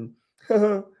went and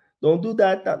don't do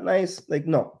that, not nice. Like,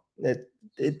 no,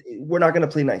 we're not going to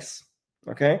play nice.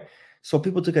 Okay? So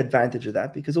people took advantage of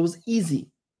that because it was easy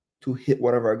to hit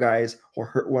one of our guys or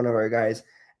hurt one of our guys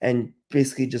and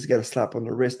basically just get a slap on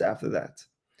the wrist after that.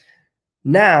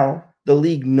 Now, the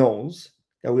league knows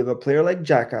that we have a player like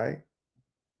Jackeye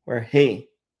where, hey,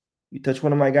 you touch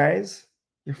one of my guys,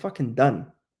 you're fucking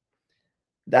done.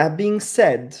 That being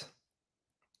said,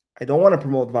 I don't want to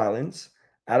promote violence.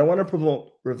 I don't want to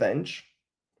promote revenge.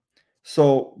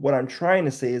 So what I'm trying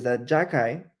to say is that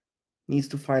Jackeye needs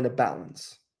to find a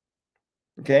balance.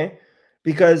 Okay?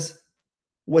 Because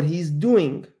what he's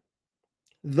doing,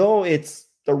 though it's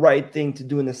the right thing to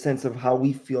do in the sense of how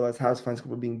we feel as House fans,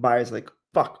 we're being biased, like,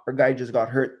 fuck, our guy just got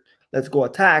hurt. Let's go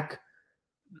attack.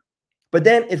 But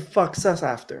then it fucks us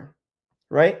after,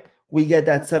 right? We get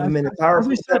that 7-minute power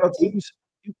play penalty.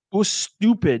 It was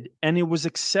stupid and it was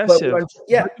excessive. But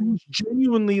it was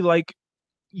genuinely like,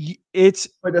 it's.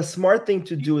 But the smart thing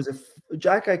to do is if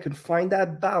Jackeye could find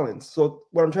that balance. So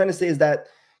what I'm trying to say is that,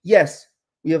 yes,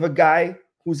 we have a guy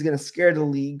who's going to scare the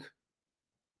league,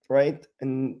 right?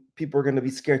 And people are going to be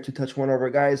scared to touch one of our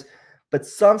guys. But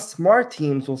some smart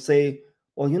teams will say,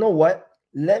 well, you know what?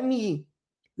 Let me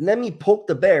poke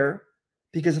the bear,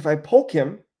 because if I poke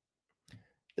him,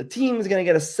 the team is going to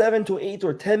get a 7 to 8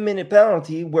 or 10-minute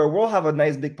penalty where we'll have a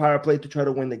nice big power play to try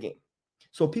to win the game.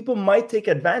 So people might take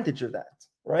advantage of that,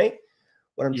 right?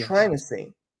 What I'm trying to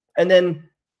say. And then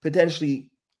potentially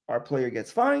our player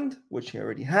gets fined, which he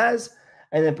already has,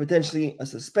 and then potentially a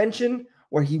suspension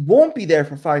where he won't be there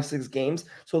for 5-6 games.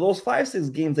 So those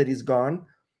 5-6 games that he's gone,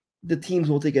 the teams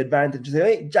will take advantage and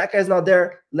say, hey, Jackye's not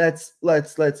there. Let's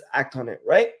act on it,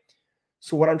 right?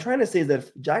 So what I'm trying to say is that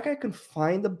if Jackeye can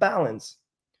find the balance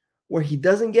where he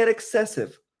doesn't get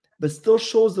excessive, but still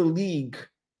shows the league,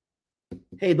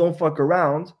 hey, don't fuck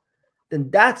around,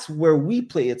 then that's where we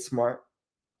play it smart.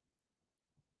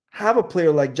 have a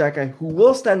player like Jacky who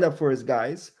will stand up for his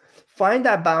guys, find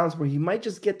that balance where he might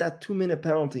just get that 2-minute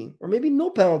penalty or maybe no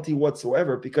penalty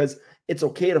whatsoever because it's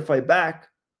okay to fight back.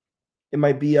 It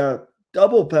might be a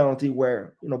double penalty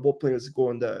where, both players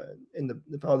go in the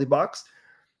penalty box.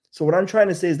 So what I'm trying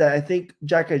to say is that I think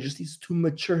Jacky just needs to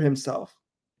mature himself.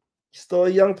 He's still a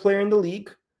young player in the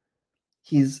league.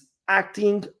 He's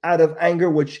acting out of anger,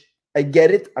 which I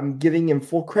get it. I'm giving him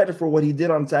full credit for what he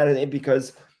did on Saturday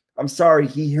because I'm sorry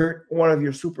he hurt one of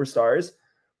your superstars.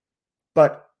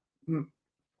 But what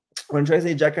I'm trying to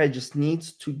say, Jacky just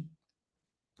needs to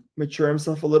mature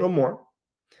himself a little more.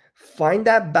 Find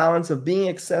that balance of being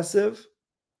excessive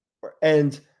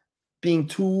and being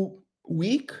too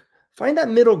weak. Find that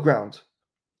middle ground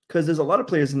because there's a lot of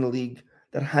players in the league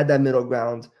that had that middle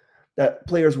ground that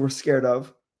players were scared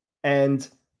of and,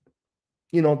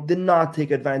 did not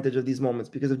take advantage of these moments.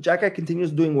 Because if Jacky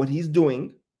continues doing what he's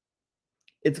doing,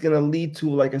 it's going to lead to,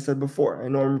 like I said before, I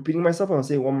know I'm repeating myself. I'll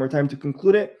say it one more time to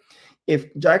conclude it.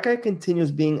 If Jacky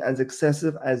continues being as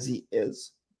excessive as he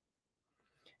is,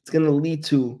 it's going to lead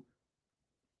to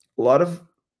a lot of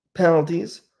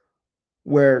penalties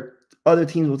where other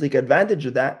teams will take advantage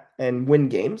of that and win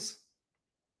games.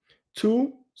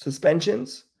 2,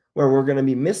 suspensions, where we're going to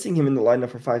be missing him in the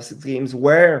lineup for 5-6 games,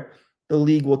 where the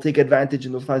league will take advantage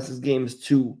in those 5-6 games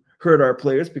to hurt our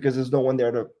players because there's no one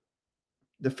there to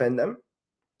defend them.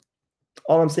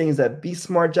 All I'm saying is that be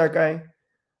smart, Jacky.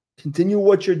 Continue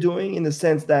what you're doing in the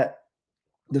sense that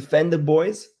defend the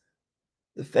boys,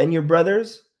 defend your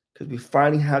brothers, because we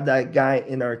finally have that guy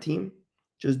in our team.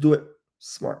 Just do it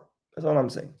smart. That's all I'm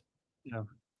saying. Yeah.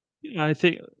 I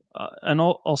think, and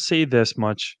I'll say this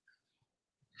much.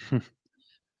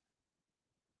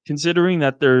 Considering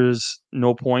that there are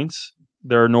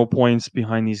no points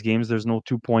behind these games, there's no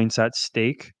 2 points at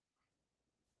stake,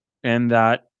 and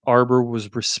that Arbor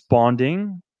was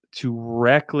responding to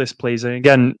reckless plays. And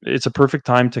again, it's a perfect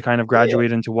time to kind of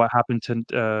graduate into what happened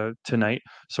tonight.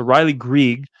 So Riley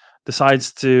Grieg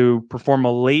decides to perform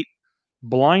a late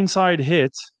blindside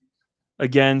hit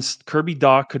against Kirby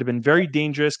Dach. Could have been very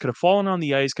dangerous, could have fallen on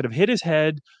the ice, could have hit his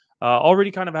head,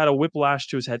 already kind of had a whiplash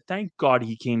to his head. Thank God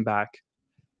he came back.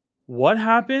 What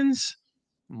happens?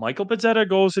 Michael Pezzetta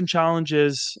goes and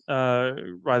challenges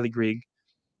Riley Grieg.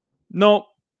 No,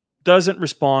 doesn't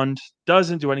respond,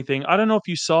 doesn't do anything. I don't know if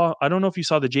you saw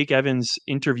the Jake Evans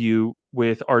interview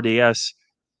with RDS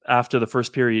after the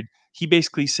first period. He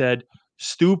basically said,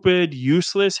 stupid,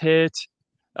 useless hit.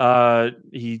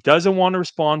 He doesn't want to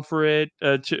respond for it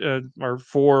or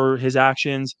for his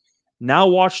actions. Now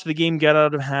watch the game get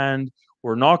out of hand.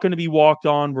 We're not going to be walked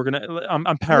on.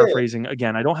 I'm paraphrasing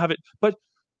again. I don't have it, but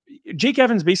Jake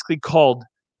Evans basically called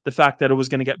the fact that it was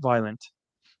going to get violent.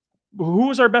 Who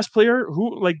was our best player?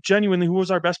 Who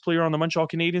was our best player on the Montreal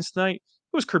Canadiens tonight?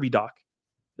 It was Kirby Dach.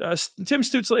 Tim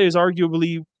Stützle is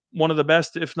arguably one of the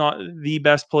best, if not the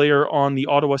best player on the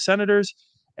Ottawa Senators.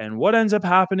 And what ends up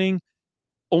happening?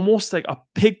 Almost like a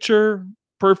picture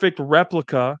perfect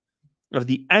replica of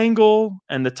the angle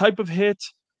and the type of hit.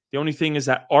 The only thing is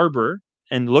that Arbor,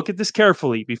 and look at this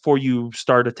carefully before you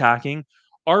start attacking,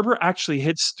 Arbor actually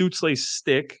hit Stützle's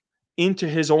stick into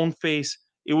his own face.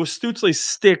 It was Stützle's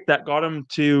stick that got him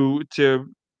to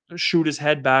shoot his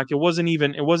head back. It wasn't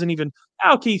even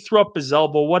okay, he threw up his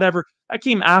elbow, whatever. That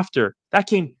came after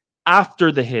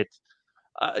the hit.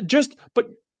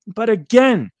 But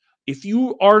again, if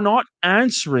you are not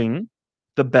answering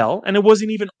the bell, and it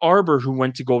wasn't even Arbor who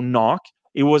went to go knock,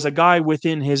 it was a guy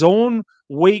within his own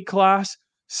weight class,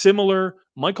 similar.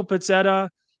 Michael Pezzetta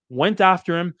went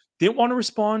after him, didn't want to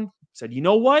respond, said, you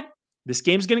know what? This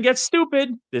game's going to get stupid.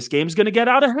 This game's going to get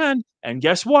out of hand. And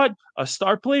guess what? A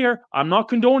star player, I'm not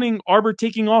condoning Arbor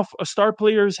taking off a star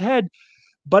player's head.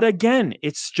 But again,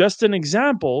 it's just an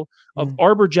example of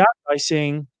Arbor Jacky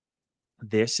saying,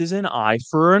 this is an eye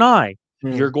for an eye.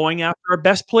 You're going after our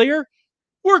best player?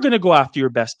 We're going to go after your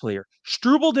best player.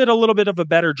 Struble did a little bit of a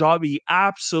better job. He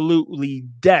absolutely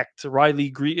decked Riley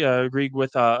Grieg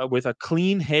with a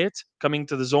clean hit coming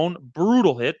to the zone.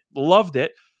 Brutal hit. Loved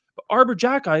it. But Arbor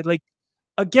Jacky,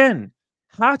 again,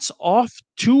 hats off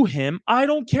to him. I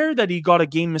don't care that he got a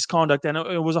game misconduct and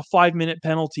it was a 5-minute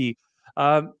penalty.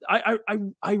 I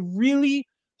really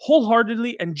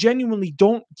wholeheartedly and genuinely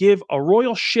don't give a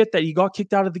royal shit that he got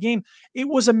kicked out of the game. It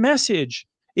was a message.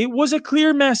 It was a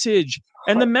clear message.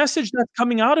 And the message that's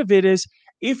coming out of it is,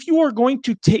 if you are going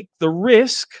to take the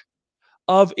risk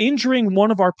of injuring one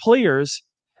of our players,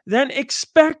 then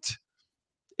expect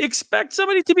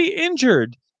somebody to be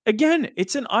injured. again,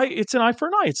 it's an eye for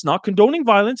an eye. It's not condoning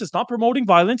violence. It's not promoting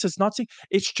violence. It's not saying,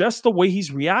 it's just the way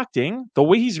he's reacting. The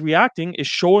way he's reacting is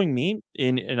showing me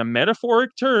in a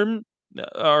metaphoric term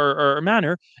or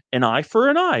manner, an eye for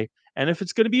an eye. And if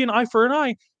it's going to be an eye for an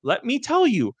eye, let me tell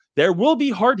you, there will be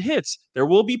hard hits. There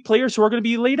will be players who are going to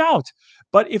be laid out.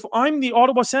 But if I'm the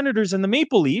Ottawa Senators and the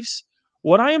Maple Leafs,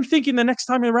 what I am thinking the next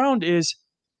time around is,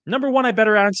 number one, I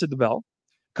better answer the bell,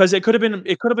 because it could have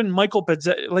been Michael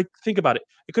Pezzetta. Like, think about it.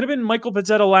 It could have been Michael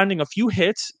Pezzetta landing a few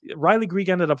hits. Riley Greig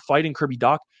ended up fighting Kirby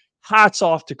Dach. Hats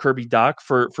off to Kirby Dach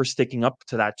for sticking up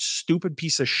to that stupid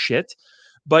piece of shit.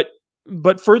 But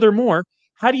furthermore,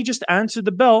 had he just answered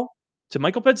the bell to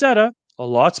Michael Pezzetta, a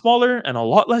lot smaller and a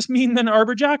lot less mean than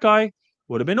Arbor Jackeye,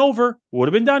 would have been over, would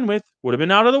have been done with, would have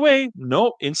been out of the way.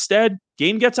 No, instead,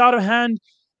 game gets out of hand,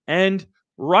 and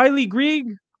Riley Greig,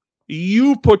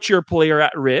 you put your player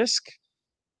at risk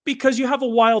because you have a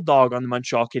wild dog on the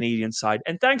Montreal Canadiens side.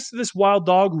 And thanks to this wild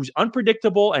dog who's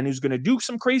unpredictable and who's going to do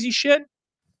some crazy shit,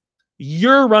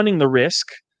 you're running the risk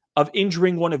of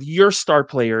injuring one of your star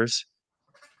players.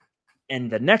 And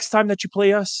the next time that you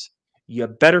play us, you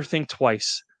better think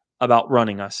twice about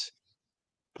running us.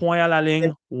 Point à la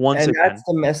ligne once And again. that's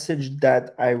the message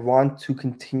that I want to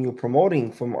continue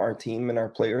promoting from our team and our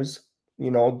players.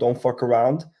 Don't fuck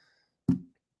around.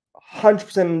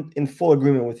 100% in full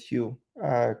agreement with you,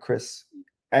 Chris.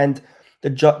 And the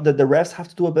refs have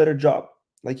to do a better job.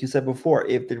 Like you said before,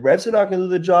 if the refs are not going to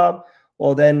do the job,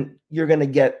 well, then you're going to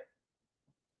get,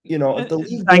 if the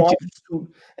league wants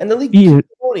to, and the league keeps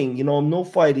promoting, no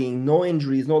fighting, no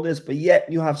injuries, no this, but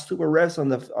yet you have stupid refs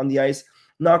on the ice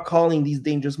not calling these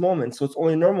dangerous moments. So it's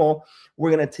only normal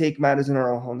we're going to take matters in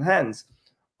our own hands.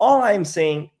 All I'm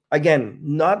saying, again,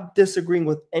 not disagreeing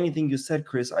with anything you said,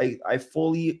 Chris. I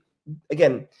fully,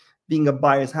 again, being a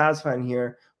biased Habs fan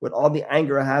here, with all the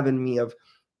anger I have in me of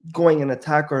going and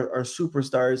attack our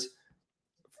superstars.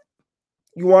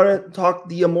 You want to talk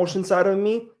the emotion side of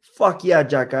me? Fuck yeah,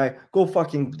 Jack guy. Go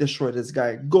fucking destroy this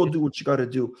guy. Go do what you got to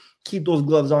do. Keep those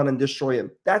gloves on and destroy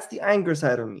him. That's the anger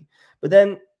side of me. But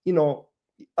then, the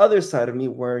other side of me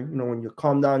where, when you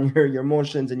calm down your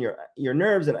emotions and your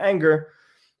nerves and anger,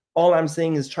 all I'm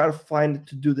saying is try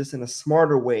to do this in a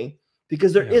smarter way,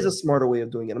 because there is a smarter way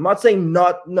of doing it. I'm not saying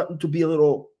not to be a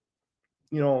little,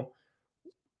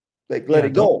 like let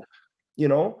it go,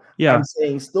 Yeah. I'm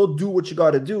saying still do what you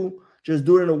got to do. Just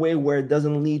do it in a way where it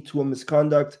doesn't lead to a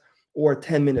misconduct or a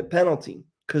 10-minute penalty,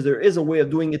 because there is a way of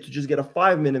doing it to just get a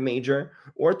 5-minute major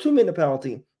or a 2-minute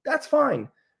penalty. That's fine.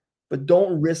 But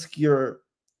don't risk the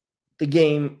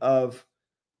game of,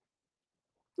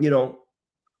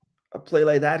 a play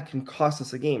like that can cost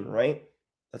us a game, right?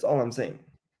 That's all I'm saying.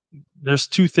 There's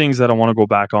two things that I want to go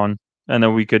back on, and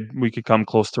then we could come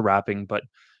close to wrapping. But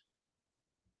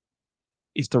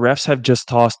if the refs have just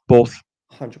tossed both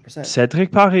 100% Cédric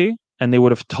Paré and they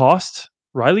would have tossed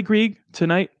Riley Greig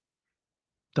tonight,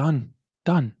 done.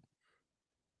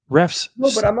 Refs.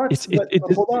 No, but I'm not.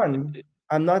 But hold on.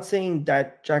 I'm not saying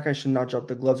that Jack should not drop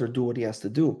the gloves or do what he has to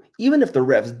do. Even if the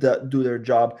refs do their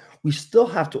job, we still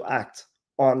have to act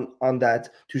on that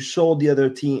to show the other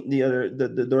team,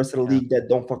 the rest of the league, that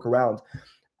don't fuck around.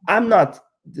 I'm not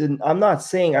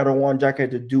saying I don't want Jack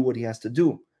to do what he has to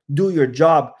do. Do your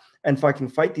job and fucking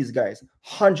fight these guys.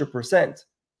 100%.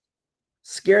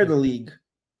 Scare the league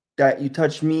that you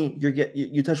touch me,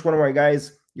 you touch one of our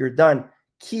guys, you're done.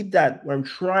 Keep that. What I'm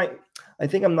trying, I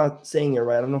think I'm not saying it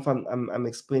right. I don't know if I'm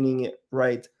explaining it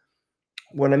right.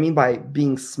 What I mean by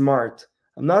being smart,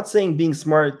 I'm not saying being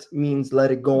smart means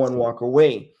let it go and walk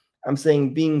away. I'm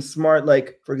saying being smart,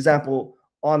 like, for example,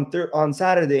 on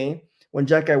Saturday when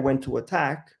Jack went to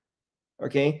attack,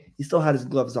 okay, he still had his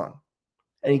gloves on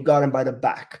and he got him by the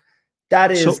back.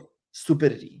 That is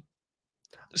stupidity.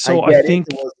 So I think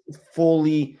it was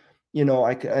fully,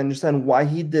 I can understand why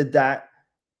he did that.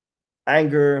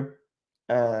 Anger,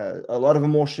 a lot of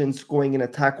emotions, going and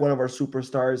attack one of our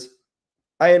superstars.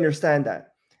 I understand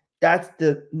that. That's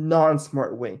the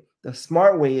non-smart way. The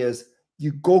smart way is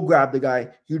you go grab the guy,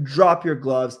 you drop your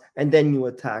gloves, and then you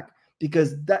attack.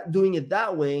 Because doing it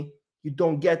that way, you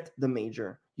don't get the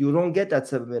major. You don't get that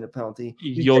 7-minute penalty.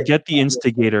 You'll get the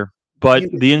instigator, but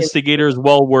the instigator is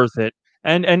well worth it.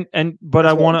 But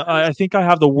I think I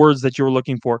have the words that you were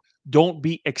looking for. Don't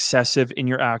be excessive in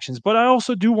your actions. But I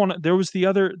also do want to, there's the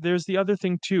other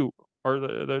thing too, or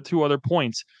the two other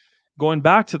points. Going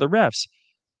back to the refs.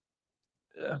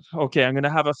 Okay, I'm going to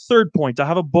have a third point. I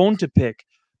have a bone to pick.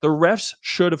 The refs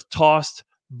should have tossed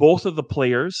both of the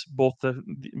players, both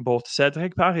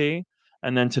Cédric Paré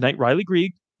and then tonight Riley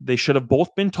Greig. They should have both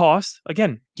been tossed.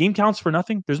 Again, game counts for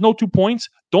nothing. There's no 2 points.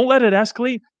 Don't let it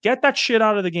escalate. Get that shit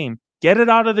out of the game. Get it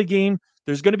out of the game.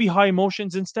 There's going to be high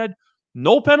emotions instead.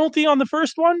 No penalty on the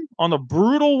first one, on the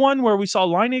brutal one where we saw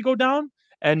Laine go down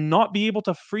and not be able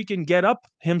to freaking get up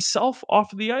himself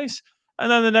off of the ice. And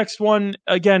then the next one,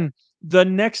 again, the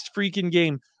next freaking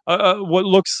game, what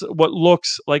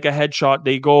looks like a headshot,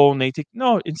 they go and they take,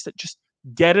 no, instead just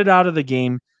get it out of the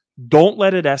game. Don't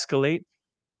let it escalate.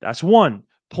 That's one.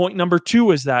 Point number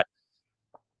two is that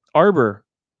Arbor,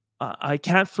 I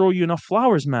can't throw you enough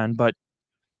flowers, man, but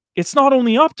it's not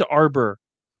only up to Arbor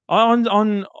on It's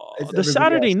the everybody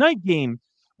Saturday else. night game.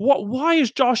 Why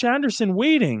is Josh Anderson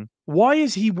waiting? Why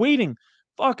is he waiting?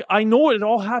 Fuck, I know it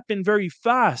all happened very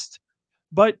fast,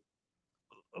 but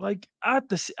like at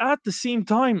the same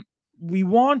time, we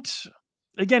want,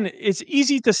 again, it's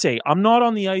easy to say, I'm not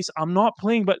on the ice, I'm not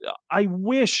playing, but I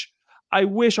wish,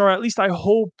 or at least I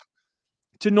hope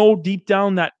to know deep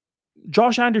down that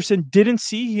Josh Anderson didn't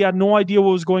see, he had no idea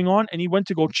what was going on, and he went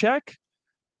to go check.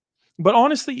 But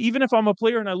honestly, even if I'm a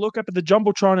player and I look up at the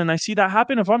Jumbotron and I see that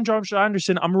happen, if I'm Josh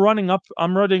Anderson, I'm running up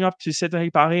to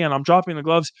Cédric Paré and I'm dropping the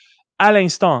gloves à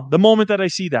l'instant, the moment that I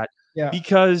see that. Yeah.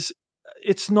 Because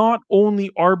it's not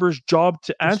only Arbor's job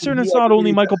to It answer, should and be it's not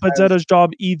only everybody Michael that has. Pezzetta's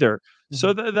job either.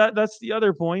 So Mhm. that's the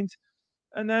other point.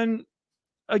 And then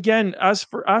again, as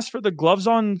for the gloves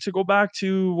on, to go back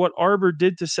to what Arbor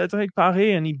did to Cédric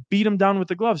Paré, and he beat him down with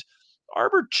the gloves.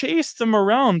 Arbor chased him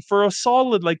around for a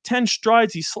solid like 10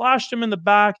 strides. He slashed him in the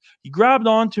back. He grabbed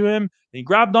onto him. And he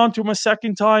grabbed onto him a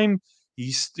second time.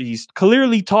 He's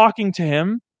clearly talking to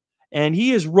him, and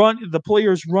he is the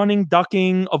player's running,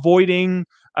 ducking, avoiding,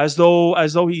 as though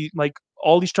he, like,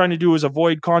 all he's trying to do is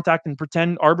avoid contact and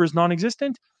pretend Arbor's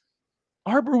non-existent.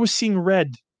 Arbor was seeing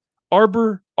red.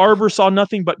 Arbor saw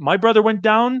nothing but my brother went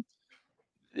down.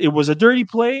 It was a dirty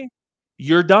play.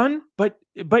 You're done.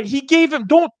 But he gave him,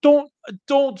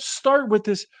 don't start with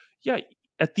this. Yeah,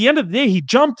 at the end of the day, he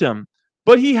jumped him,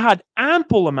 but he had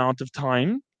ample amount of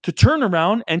time to turn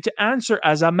around and to answer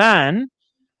as a man,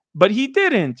 but he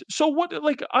didn't. So what?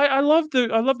 Like, I love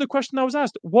the question that was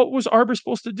asked. What was Arbor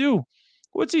supposed to do?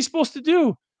 What's he supposed to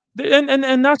do?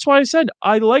 And that's why I said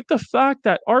I like the fact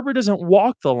that Arbor doesn't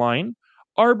walk the line.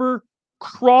 Arbor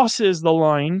crosses the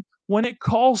line when it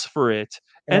calls for it.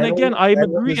 And And I don't again, want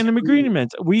everyone in disagree.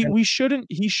 agreement. And We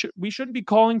shouldn't be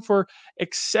calling for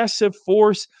excessive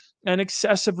force and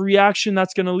excessive reaction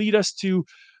that's going to lead us to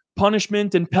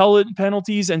punishment and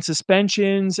penalties and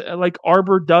suspensions. Like,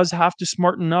 Arbor does have to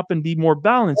smarten up and be more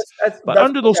balanced. But that's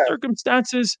under those yeah.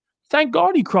 circumstances, thank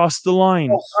God he crossed the line,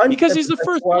 No, hun- because and he's the that's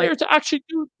first why player to actually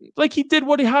do, like, he did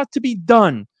what it had to be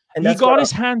done. and He that's what got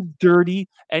his hands dirty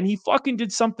and he fucking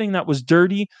did something that was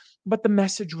dirty, but the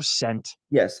message was sent.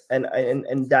 yes, and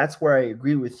that's where I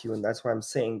agree with you, and that's why I'm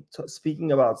saying.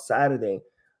 Speaking about Saturday,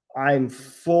 I'm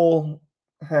full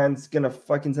hands gonna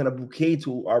fucking send a bouquet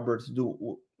to Arbor to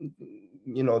do,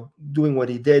 doing what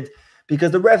he did,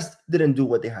 because the refs didn't do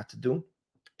what they had to do.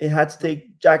 It had to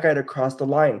take Jack Eye across the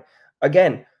line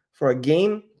again for a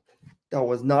game that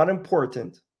was not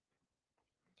important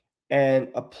and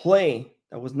a play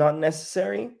that was not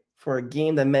necessary for a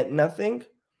game that meant nothing.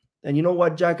 And you know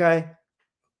what, Jack Eye?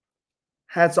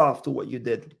 Hats off to what you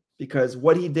did, because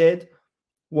what he did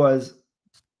was,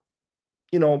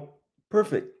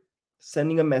 perfect.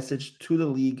 Sending a message to the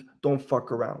league, don't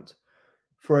fuck around.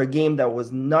 For a game that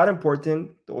was not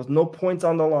important, there was no points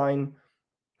on the line.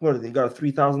 What, they got a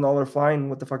 $3,000 fine?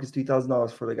 What the fuck is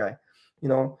 $3,000 for the guy?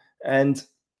 And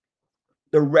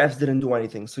the refs didn't do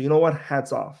anything. So you know what?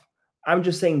 Hats off. I'm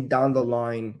just saying, down the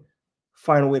line,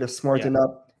 find a way to Yeah. smarten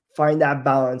up, find that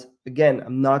balance. Again,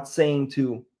 I'm not saying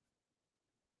to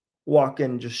walk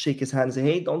in, just shake his hand and say,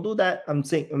 "Hey, don't do that." I'm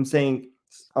saying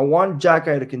I want Jack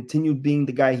Eye to continue being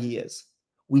the guy he is.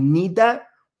 We need that.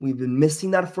 We've been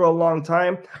missing that for a long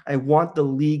time. I want the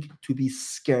league to be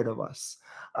scared of us.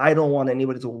 I don't want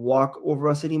anybody to walk over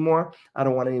us anymore. I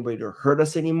don't want anybody to hurt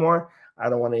us anymore. I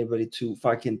don't want anybody to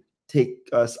fucking take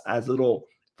us as little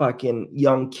fucking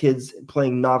young kids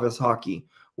playing novice hockey.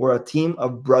 We're a team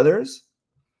of brothers,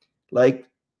 like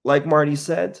Marty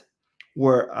said.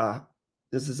 We're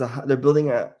they're building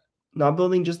not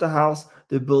building just a house,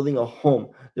 they're building a home.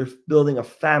 They're building a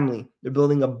family. They're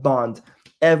building a bond.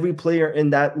 Every player in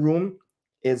that room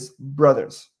is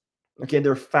brothers. Okay,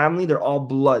 they're family, they're all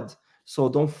blood. So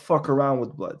don't fuck around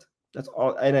with blood. That's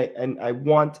all. And I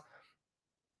want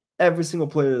every single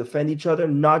player to defend each other,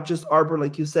 not just Arbor,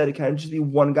 like you said. It can't just be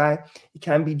one guy. It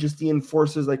can't be just the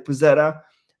enforcers like Pizzetta.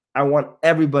 I want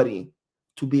everybody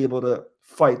to be able to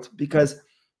fight, because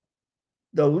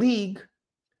the league,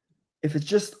 if it's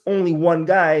just only one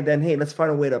guy, then hey, let's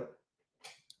find a way to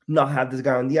not have this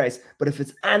guy on the ice. But if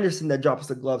it's Anderson that drops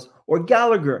the gloves, or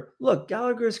Gallagher, look,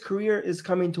 Gallagher's career is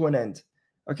coming to an end.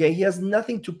 Okay, he has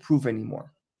nothing to prove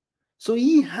anymore. So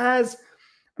he has,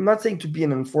 I'm not saying to be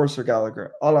an enforcer,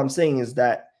 Gallagher. All I'm saying is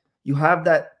that you have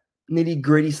that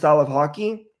nitty-gritty style of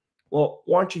hockey. Well,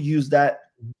 why don't you use that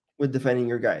with defending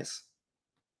your guys?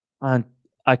 And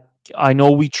I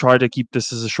know we try to keep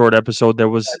this as a short episode. There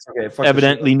was That's okay. Fuck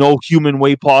evidently no human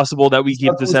way possible that we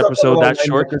keep this we still talk episode about that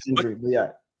short. injury, but yeah.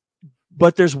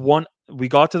 But there's one, we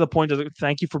got to the point of,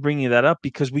 thank you for bringing that up,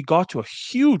 because we got to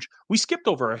we skipped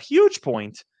over a huge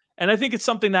point. And I think it's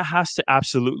something that has to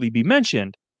absolutely be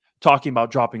mentioned, talking about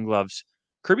dropping gloves.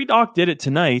 Kirby Dach did it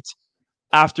tonight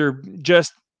after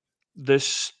just the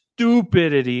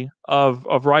stupidity of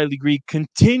Riley Greig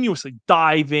continuously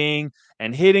diving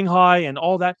and hitting high and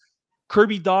all that.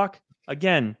 Kirby Dach,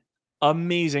 again,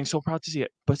 amazing. So proud to see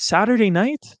it. But Saturday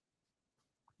night,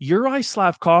 Uri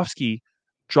Slavkovsky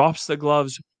drops the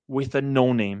gloves with a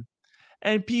no-name.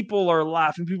 And people are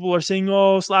laughing. People are saying,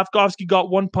 oh, Slavkovsky got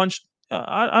one punch.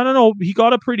 I don't know. He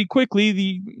got it pretty quickly.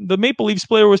 The Maple Leafs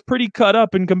player was pretty cut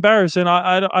up in comparison.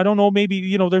 I don't know.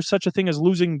 Maybe, there's such a thing as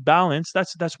losing balance.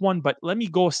 That's one. But let me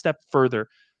go a step further.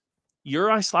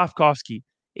 Uri Slavkovsky,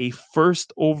 a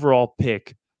first overall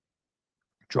pick,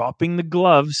 dropping the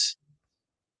gloves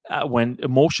when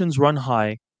emotions run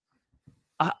high.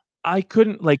 I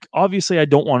couldn't, obviously I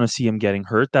don't want to see him getting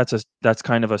hurt. That's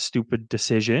kind of a stupid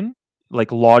decision.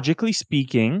 Like, logically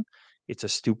speaking, it's a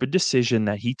stupid decision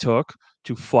that he took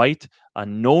to fight a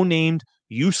no-named,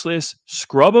 useless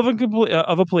scrub of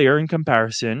a player in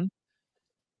comparison.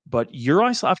 But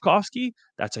Uri Slavkovsky,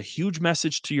 that's a huge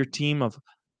message to your team of,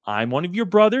 I'm one of your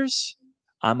brothers.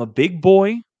 I'm a big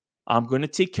boy. I'm going to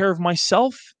take care of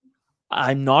myself.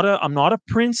 I'm not a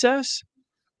princess.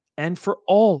 And for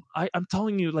all, I'm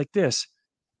telling you like this,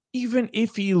 even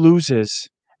if he loses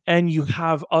and you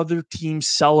have other teams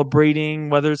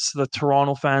celebrating, whether it's the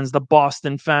Toronto fans, the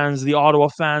Boston fans, the Ottawa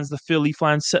fans, the Philly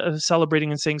fans celebrating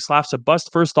and saying Slav's a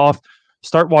bust, first off,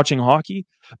 start watching hockey.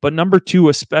 But number two,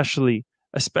 especially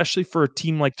for a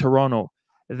team like Toronto,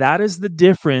 that is the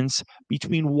difference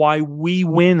between why we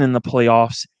win in the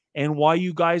playoffs and why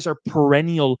you guys are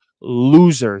perennial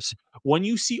losers. When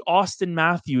you see Austin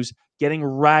Matthews getting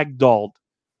ragdolled,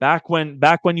 back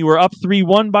when you were up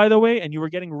 3-1, by the way, and you were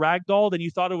getting ragdolled and you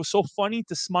thought it was so funny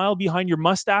to smile behind your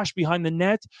mustache behind the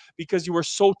net because you were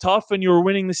so tough and you were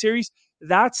winning the series.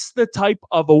 That's the type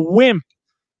of a wimp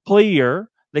player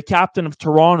the captain of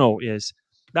Toronto is.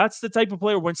 That's the type of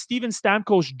player when Steven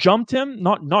Stamkos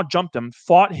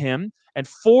fought him and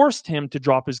forced him to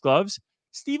drop his gloves.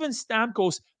 Steven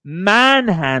Stamkos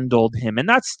manhandled him, and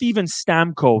that's Steven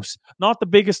Stamkos, not the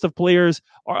biggest of players,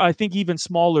 or I think even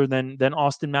smaller than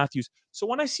Austin Matthews. So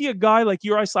when I see a guy like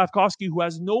Uri Slavkovsky who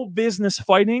has no business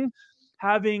fighting,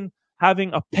 having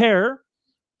a pair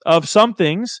of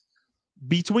somethings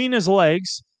between his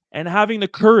legs and having the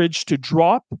courage to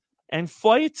drop and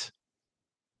fight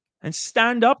and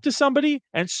stand up to somebody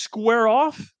and square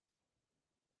off,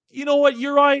 you know what,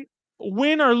 Uri,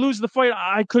 win or lose the fight,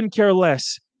 I couldn't care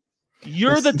less.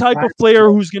 You're the type of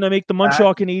player who's going to make the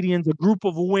Montreal Canadiens a group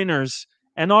of winners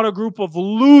and not a group of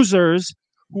losers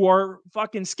who are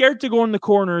fucking scared to go in the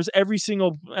corners every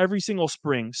single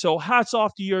spring. So hats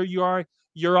off to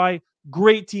Uri,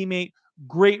 great teammate,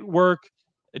 great work.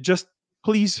 Just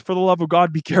please, for the love of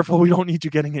God, be careful. We don't need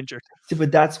you getting injured. See,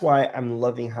 but that's why I'm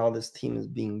loving how this team is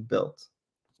being built.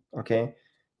 Okay?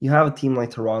 You have a team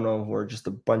like Toronto who are just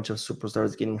a bunch of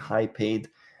superstars getting high paid.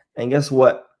 And guess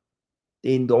what?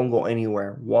 They don't go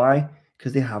anywhere. Why?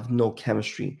 Because they have no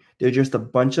chemistry. They're just a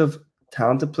bunch of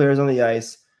talented players on the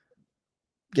ice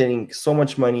getting so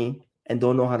much money and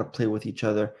don't know how to play with each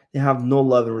other. They have no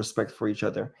love and respect for each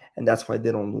other. And that's why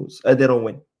they don't lose. They don't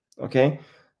win. Okay?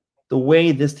 The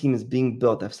way this team is being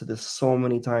built, I've said this so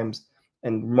many times,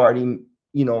 and Marty,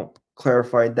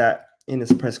 clarified that in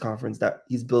his press conference that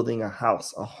he's building a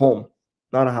house, a home,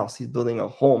 not a house. He's building a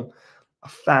home, a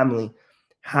family.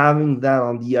 Having that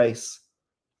on the ice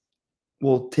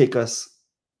will take us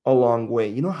a long way.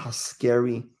 You know how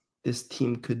scary this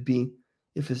team could be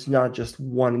if it's not just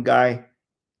one guy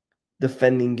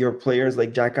defending your players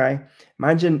like Jack Eye.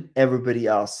 Imagine everybody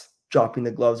else dropping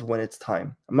the gloves when it's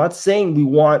time. I'm not saying we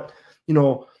want,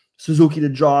 Suzuki to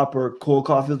drop or Cole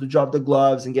Caulfield to drop the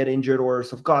gloves and get injured, or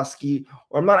Slavkovsky,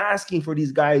 or I'm not asking for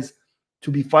these guys to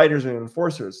be fighters or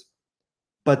enforcers,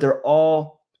 but they're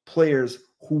all players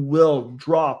who will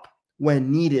drop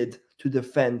when needed to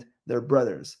defend their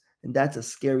brothers. And that's a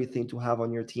scary thing to have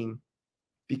on your team,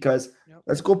 because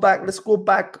let's go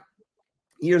back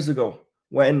years ago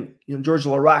when George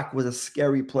Larac was a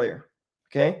scary player.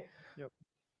 Okay. Yep.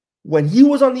 When he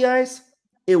was on the ice,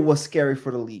 it was scary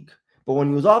for the league. But when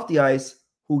he was off the ice,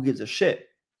 who gives a shit?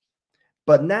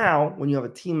 But now, when you have a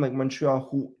team like Montreal,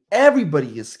 who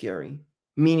everybody is scary,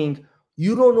 meaning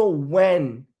you don't know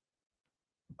when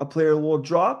a player will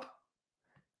drop,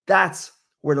 that's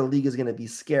where the league is going to be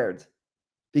scared.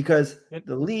 Because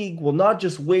the league will not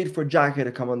just wait for Jacka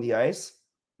to come on the ice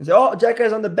and say, "Oh,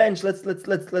 Jacka's on the bench.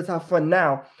 Let's have fun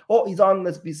now. Oh, he's on.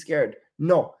 Let's be scared."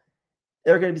 No,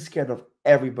 they're going to be scared of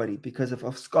everybody, because if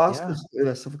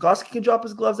Sofkoski can drop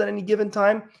his gloves at any given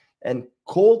time and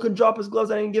Cole can drop his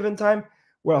gloves at any given time,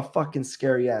 we're a fucking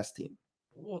scary ass team.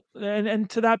 Well, and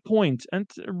to that point,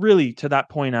 really to that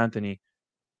point, Anthony,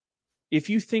 if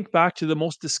you think back to the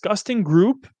most disgusting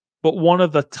group, but one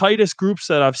of the tightest groups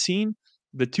that I've seen,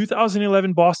 the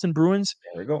 2011 Boston Bruins,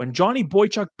 There we go. when Johnny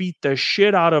Boychuk beat the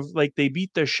shit out of, they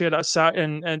beat the shit out,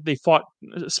 and they fought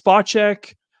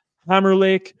Spacek,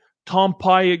 Hammerlake, Tom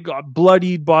Pyatt got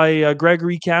bloodied by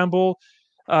Gregory Campbell.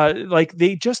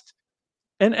 They just,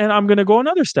 and I'm going to go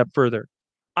another step further.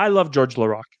 I love George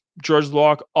Laraque. George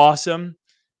Laraque, awesome.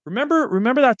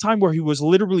 Remember that time where he was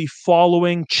literally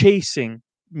chasing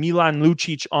Milan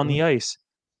Lucic on the ice.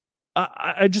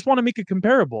 I just want to make it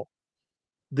comparable.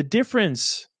 The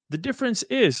difference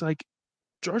is, like,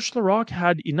 George Laraque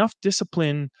had enough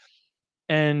discipline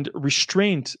and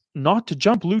restraint not to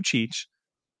jump Lucic.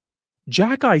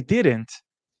 Jack didn't.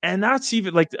 And that's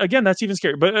even, that's even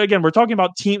scary. But again, we're talking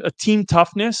about team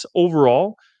toughness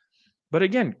overall. But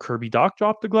again, Kirby Dach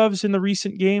dropped the gloves in the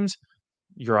recent games.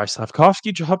 Uri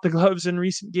Slavkovsky dropped the gloves in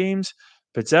recent games.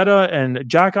 Pizzetta and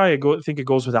Jack I think it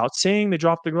goes without saying they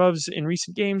dropped the gloves in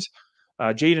recent games.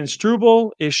 Jaden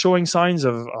Struble is showing signs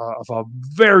of a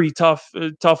very tough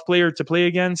player to play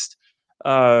against.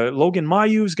 Logan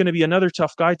Mailloux is going to be another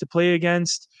tough guy to play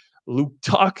against. Luke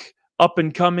Tuck, up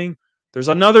and coming. There's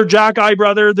another Jack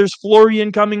brother. There's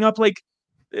Florian coming up. Like,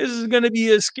 this is going to be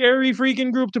a scary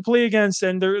freaking group to play against.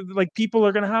 And they're like, people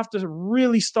are going to have to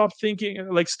really start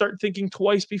thinking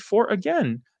twice before,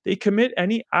 again, they commit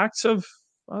any acts of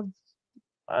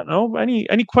I don't know,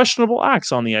 any questionable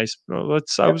acts on the ice.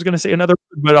 I was going to say another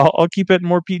word, but I'll keep it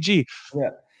more PG.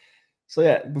 Yeah.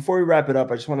 So before we wrap it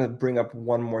up, I just want to bring up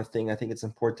one more thing. I think it's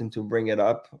important to bring it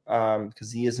up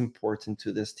because he is important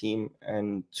to this team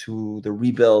and to the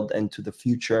rebuild and to the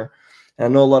future. And I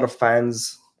know a lot of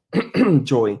fans,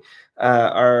 Joey,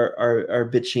 are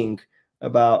bitching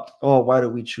about, oh, why do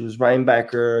we choose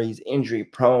Reinbacher? He's injury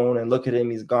prone, and look at him,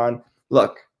 he's gone.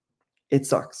 Look, it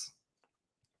sucks.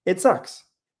 It sucks.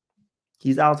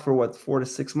 He's out for what, 4 to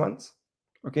 6 months?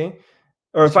 Okay.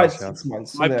 Or 5 to 6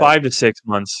 months. 5 to 6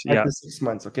 months. 5 to 6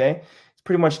 months. Okay. It's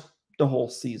pretty much the whole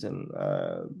season.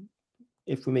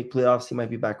 If we make playoffs, he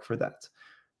might be back for that.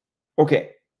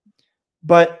 Okay.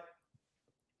 But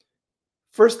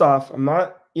first off, I'm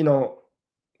not,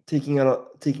 taking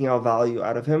out value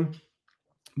out of him,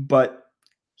 but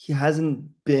he hasn't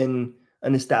been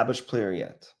an established player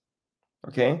yet.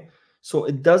 Okay. So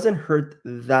it doesn't hurt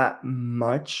that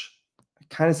much. It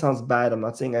kind of sounds bad. I'm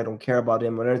not saying I don't care about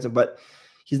him or anything, but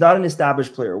he's not an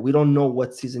established player. We don't know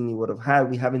what season he would have had.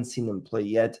 We haven't seen him play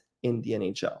yet in the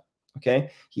NHL.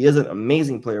 Okay. He is an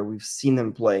amazing player. We've seen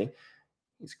him play.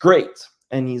 He's great.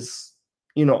 And he's,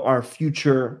 our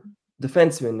future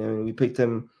defenseman. I mean, we picked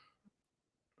him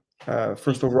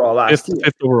first overall last year.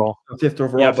 Fifth overall. Fifth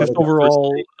overall. Yeah, fifth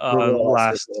overall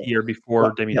last year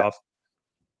before Demidov.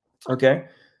 Yeah. Okay.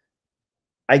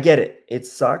 I get it. It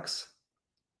sucks.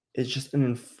 It's just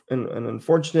an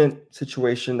unfortunate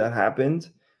situation that happened.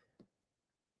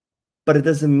 But it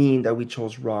doesn't mean that we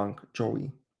chose wrong,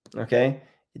 Joey. Okay?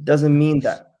 It doesn't mean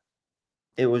that.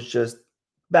 It was just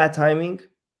bad timing.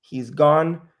 He's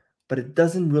gone. But it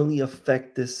doesn't really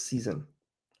affect this season,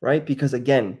 right? Because,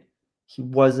 again, he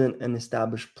wasn't an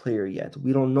established player yet.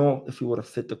 We don't know if he would have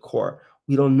fit the core.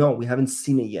 We don't know. We haven't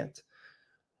seen it yet.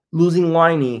 Losing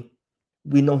Laine,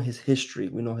 we know his history.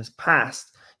 We know his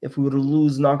past. If we were to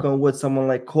lose, knock on wood, someone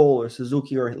like Cole or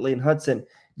Suzuki or Lane Hudson,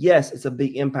 yes, it's a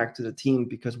big impact to the team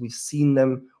because we've seen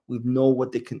them. We know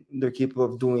what they're capable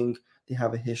of doing. They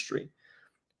have a history.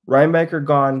 Reinbacher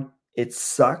gone. It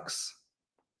sucks.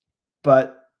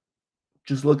 But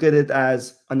just look at it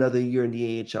as another year in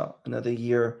the AHL, another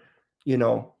year,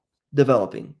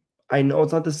 developing. I know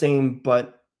it's not the same,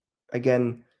 but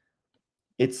again,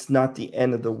 it's not the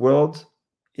end of the world.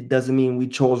 It doesn't mean we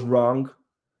chose wrong.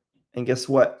 And guess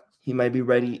what? He might be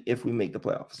ready if we make the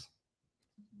playoffs.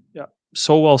 Yeah.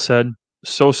 So well said.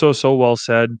 So well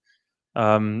said.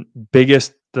 The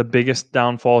biggest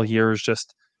downfall here is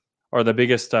or the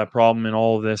biggest problem in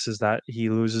all of this is that he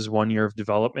loses 1 year of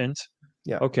development.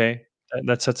 Yeah. Okay.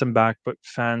 That sets him back. But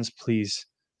fans, please,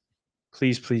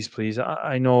 Please, please, please.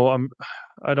 I know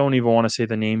I don't even want to say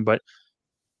the name, but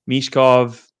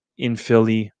Mishkov in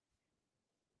Philly.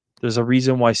 There's a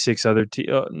reason why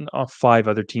five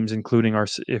other teams, including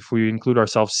if we include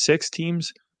ourselves, 6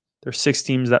 teams. There's 6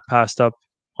 teams that passed up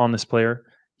on this player.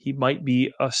 He might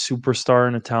be a superstar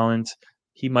and a talent.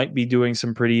 He might be doing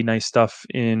some pretty nice stuff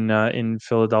in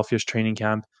Philadelphia's training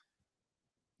camp.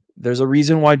 There's a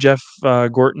reason why Jeff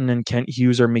Gorton and Kent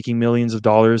Hughes are making millions of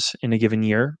dollars in a given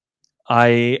year.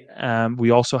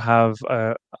 We also have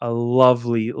a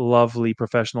lovely, lovely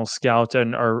professional scout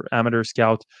and our amateur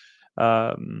scout,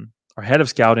 our head of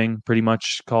scouting, pretty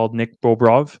much called Nick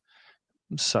Bobrov.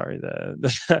 I'm sorry,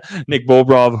 the Nick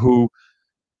Bobrov, who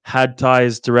had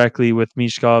ties directly with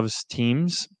Mishkov's team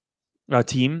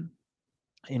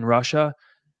in Russia,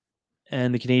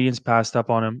 and the Canadiens passed up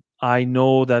on him. I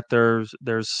know that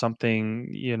there's something,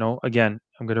 again,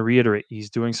 I'm going to reiterate, he's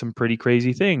doing some pretty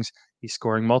crazy things. He's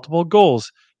scoring multiple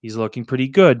goals. He's looking pretty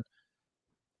good.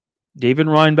 David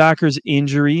Reinbacher's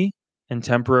injury and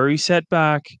temporary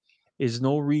setback is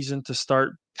no reason to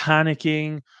start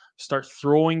panicking, start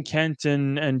throwing Kent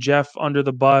and Jeff under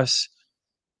the bus.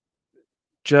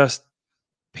 Just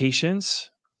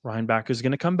patience. Reinbacher's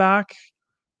going to come back.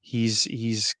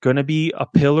 He's going to be a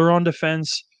pillar on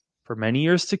defense for many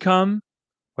years to come,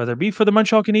 whether it be for the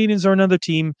Montreal Canadiens or another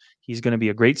team. He's going to be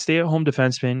a great stay-at-home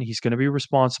defenseman. He's going to be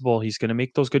responsible. He's going to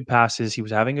make those good passes. He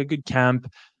was having a good camp.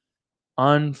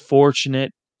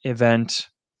 Unfortunate event.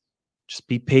 Just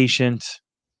be patient.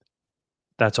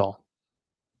 That's all.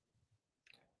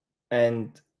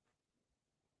 And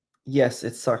yes,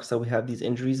 it sucks that we have these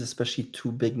injuries, especially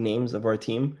 2 big names of our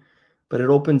team, but it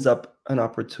opens up an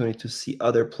opportunity to see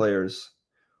other players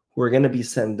who are going to be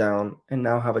sent down and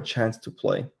now have a chance to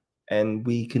play. And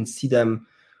we can see them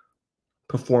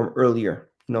perform earlier.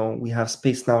 We have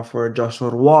space now for Joshua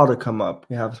Roy to come up.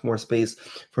 We have more space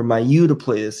for Mailloux to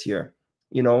play this year.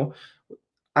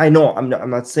 I know I'm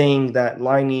not saying that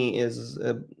Laine is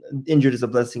injured is a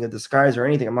blessing in disguise or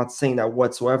anything. I'm not saying that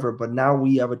whatsoever. But now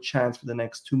we have a chance for the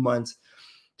next 2 months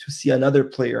to see another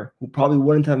player who probably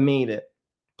wouldn't have made it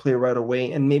play right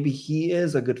away, and maybe he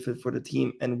is a good fit for the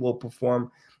team and will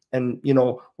perform. And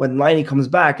when Laine comes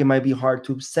back, it might be hard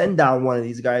to send down one of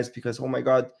these guys because, oh my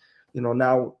God,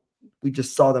 now we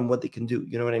just saw them what they can do.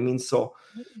 You know what I mean? So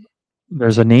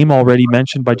there's a name already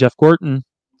mentioned by Jeff Gorton.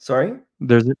 Sorry?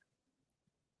 There's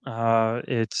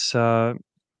it's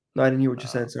No, I didn't hear what you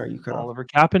said. Sorry, you cut off. Oliver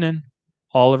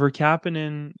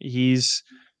Kapanen.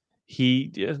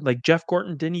 Like Jeff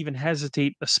Gorton didn't even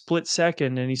hesitate a split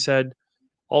second, and he said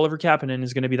Oliver Kapanen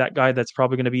is going to be that guy that's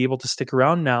probably going to be able to stick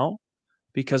around now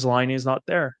because Laine is not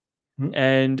there. Mm-hmm.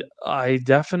 And I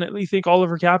definitely think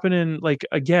Oliver Kapanen, like,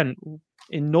 again,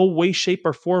 in no way, shape,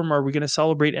 or form are we going to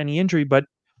celebrate any injury, but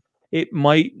it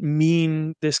might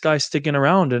mean this guy sticking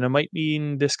around, and it might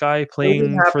mean this guy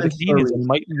playing for the Canadiens. It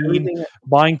might mean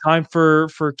buying time for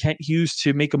Kent Hughes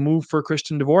to make a move for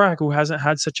Christian Dvorak, who hasn't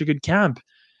had such a good camp.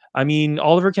 I mean,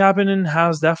 Oliver Kapanen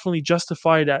has definitely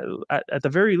justified at the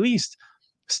very least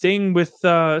staying with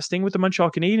the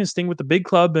Montreal Canadiens, staying with the big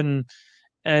club,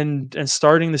 and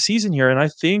starting the season here. And I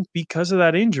think because of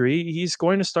that injury, he's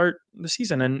going to start the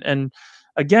season. And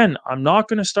again, I'm not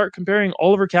going to start comparing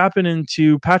Oliver Kapanen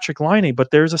to Patrik Laine,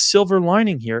 but there's a silver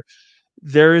lining here.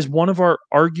 There is one of our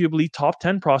arguably top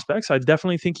 10 prospects. I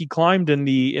definitely think he climbed in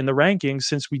the rankings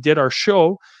since we did our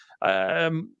show.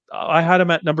 I had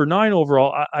him at number 9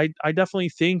 overall. I definitely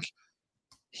think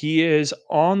he is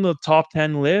on the top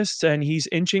 10 list, and he's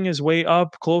inching his way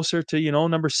up closer to,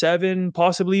 number 7,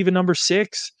 possibly even number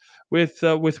 6 with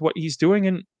what he's doing,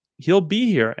 and he'll be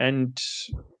here.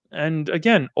 And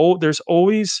again, there's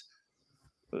always,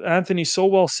 Anthony so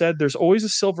well said, there's always a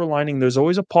silver lining. There's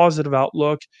always a positive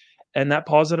outlook. And that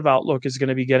positive outlook is going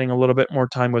to be getting a little bit more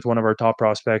time with one of our top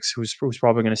prospects who's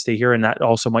probably going to stay here. And that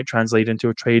also might translate into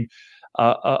a trade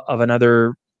of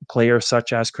another player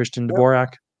such as Christian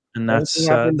Dvorak. And that's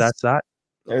that.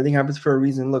 Everything happens for a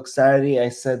reason. Look, Saturday, I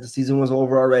said the season was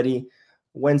over already.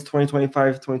 When's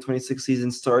 2025, 2026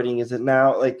 season starting? Is it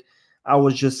now? Like, I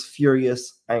was just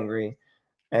furious, angry,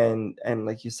 and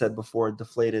like you said before,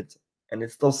 deflated. And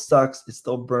it still sucks. It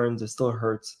still burns. It still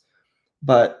hurts.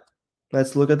 But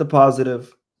let's look at the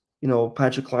positive.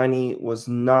 Patrik Laine was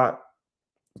not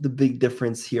the big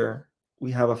difference here.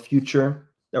 We have a future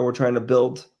that we're trying to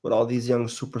build with all these young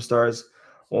superstars.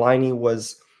 Laine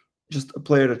was just a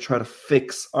player to try to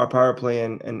fix our power play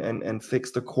and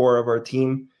fix the core of our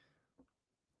team.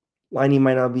 Laine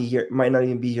might not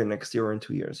even be here next year or in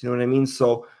 2 years. You know what I mean?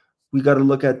 So we got to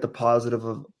look at the positive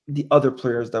of the other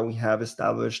players that we have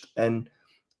established and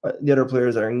the other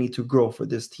players that need to grow for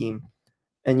this team.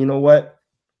 And you know what?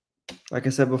 Like I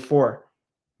said before,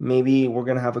 maybe we're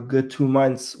going to have a good 2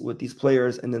 months with these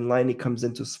players, and then Laine comes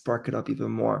in to spark it up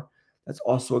even more. That's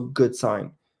also a good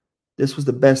sign. This was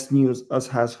the best news us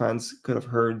Habs fans could have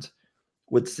heard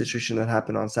with the situation that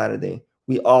happened on Saturday.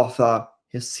 We all thought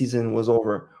his season was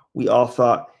over. We all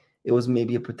thought it was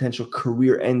maybe a potential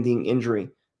career-ending injury.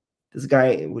 This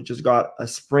guy just got a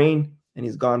sprain, and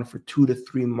he's gone for 2 to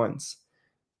 3 months.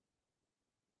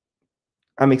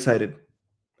 I'm excited.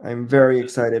 I'm very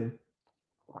excited.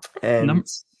 And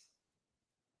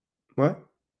what?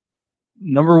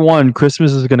 Number one,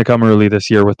 Christmas is going to come early this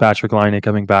year with Patrik Laine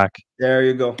coming back. There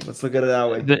you go. Let's look at it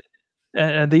that way.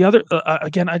 And the other,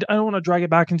 again, I don't want to drag it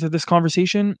back into this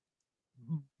conversation,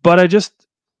 but I just,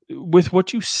 with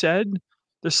what you said,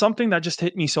 there's something that just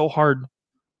hit me so hard.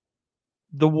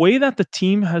 The way that the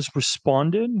team has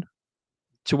responded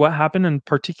to what happened, in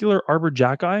particular, Arbor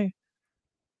Jackeye.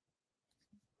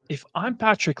 If I'm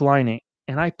Patrik Laine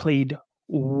and I played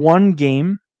one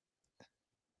game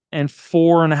and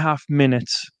 4.5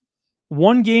 minutes,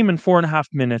 one game and 4.5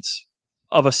 minutes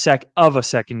of a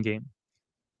second game,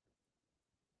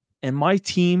 and my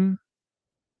teammate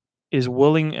is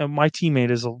willing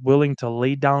to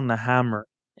lay down the hammer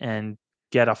and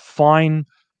get a fine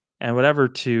and whatever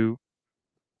to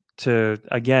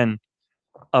again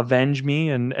avenge me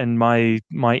and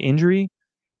my injury.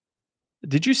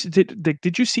 Did you see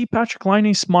Patrik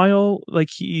Laine smile? Like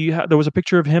there was a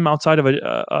picture of him outside of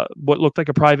what looked like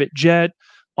a private jet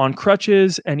on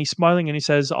crutches, and he's smiling and he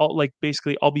says, "I'll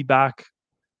basically I'll be back."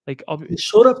 Like he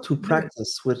showed up to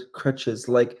practice with crutches.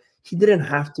 Like he didn't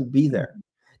have to be there.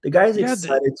 The guy's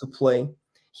excited to play.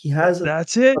 He has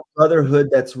a brotherhood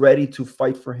that's ready to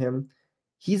fight for him.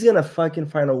 He's gonna fucking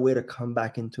find a way to come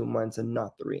back in 2 months and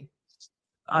not 3. Okay?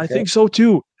 I think so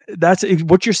too. That's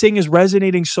what you're saying is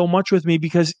resonating so much with me,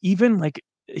 because even like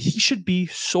he should be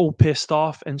so pissed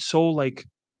off and so like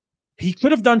he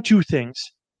could have done two things.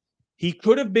 He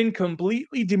could have been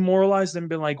completely demoralized and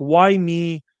been like, "Why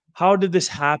me? How did this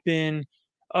happen?"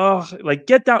 Like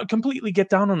completely get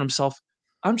down on himself.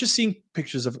 I'm just seeing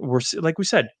pictures of, like we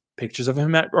said, pictures of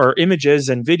him or images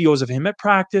and videos of him at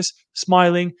practice,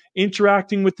 smiling,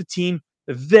 interacting with the team.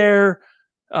 There,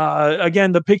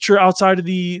 again, the picture outside of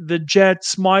the jet,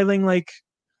 smiling. Like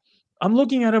I'm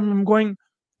looking at him, and I'm going,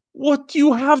 "What do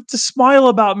you have to smile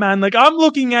about, man?" Like I'm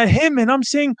looking at him, and I'm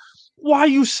saying, "Why are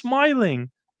you smiling?"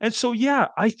 And so, yeah,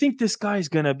 I think this guy's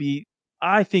gonna be.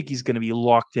 I think he's going to be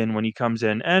locked in when he comes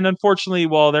in. And unfortunately,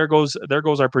 well, there goes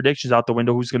our predictions out the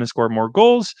window. Who's going to score more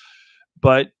goals?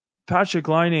 But Patrik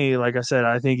Laine, like I said,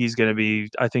 I think he's going to be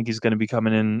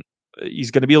coming in. He's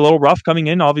going to be a little rough coming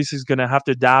in. Obviously, he's going to have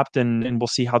to adapt, and we'll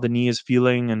see how the knee is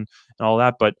feeling and all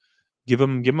that. But give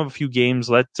him a few games.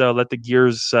 Let the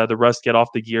gears, the rust get off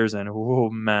the gears. And oh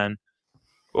man.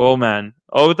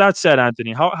 Oh, with that said,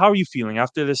 Anthony, how are you feeling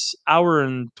after this hour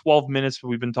and 12 minutes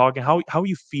we've been talking? How are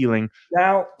you feeling?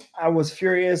 Now, I was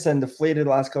furious and deflated the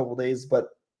last couple of days, but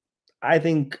I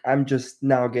think I'm just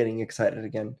now getting excited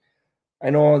again. I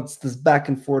know it's this back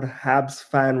and forth Habs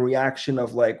fan reaction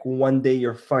of like one day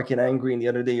you're fucking angry and the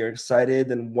other day you're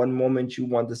excited, and one moment you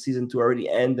want the season to already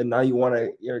end and now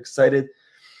you're excited.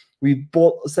 We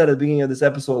both said at the beginning of this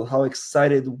episode how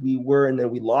excited we were, and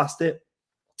then we lost it.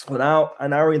 Well, now,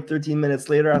 an hour and 13 minutes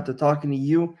later, after talking to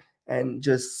you and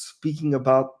just speaking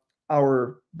about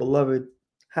our beloved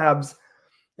Habs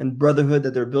and brotherhood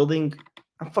that they're building,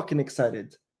 I'm fucking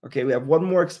excited. Okay, we have one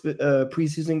more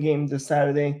preseason game this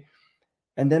Saturday,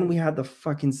 and then we have the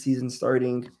fucking season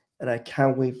starting, and I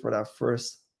can't wait for that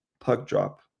first puck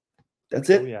drop.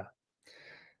 That's it. Oh, yeah.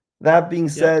 That being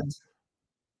said...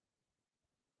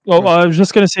 Well, I was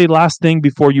just going to say last thing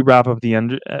before you wrap up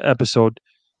the episode.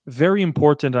 Very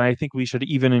important, and I think we should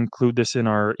even include this in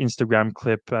our Instagram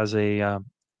clip as an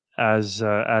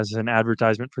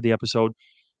advertisement for the episode.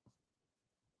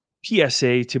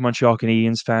 PSA to Montreal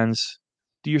Canadiens fans: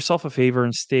 do yourself a favor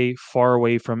and stay far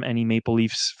away from any Maple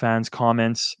Leafs fans'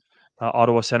 comments,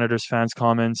 Ottawa Senators fans'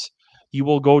 comments. You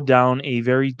will go down a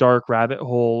very dark rabbit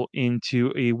hole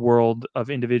into a world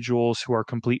of individuals who are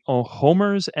complete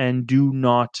homers and do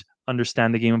not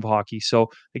understand the game of hockey. So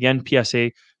again,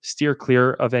 PSA, steer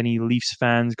clear of any Leafs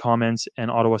fans' comments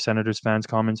and Ottawa Senators fans'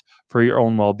 comments for your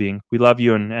own well-being. We love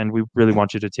you, and we really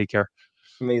want you to take care.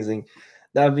 Amazing.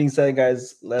 That being said,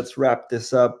 guys, let's wrap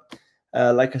this up.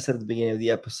 Like I said at the beginning of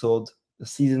the episode, the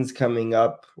season's coming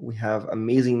up. We have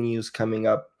amazing news coming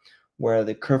up where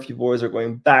the Curfew Boys are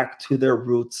going back to their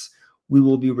roots. We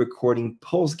will be recording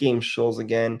post-game shows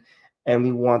again, and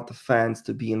we want the fans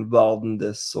to be involved in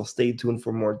this. So stay tuned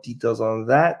for more details on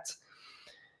that.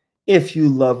 If you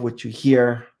love what you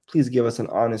hear, please give us an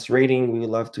honest rating. We would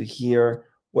love to hear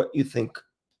what you think.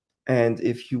 And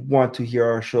if you want to hear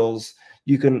our shows,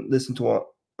 you can listen to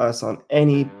us on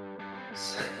any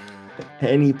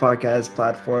podcast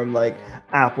platform like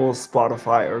Apple,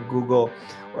 Spotify, or Google,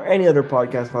 or any other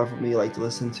podcast platform you like to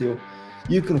listen to.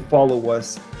 You can follow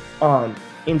us on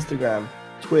Instagram,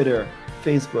 Twitter,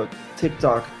 Facebook,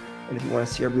 TikTok, and if you want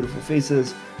to see our beautiful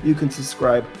faces, you can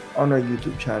subscribe on our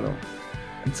YouTube channel.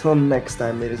 Until next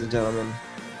time, ladies and gentlemen,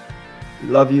 we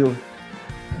love you.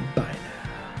 Bye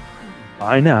now.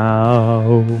 Bye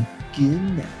now. Good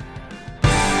night.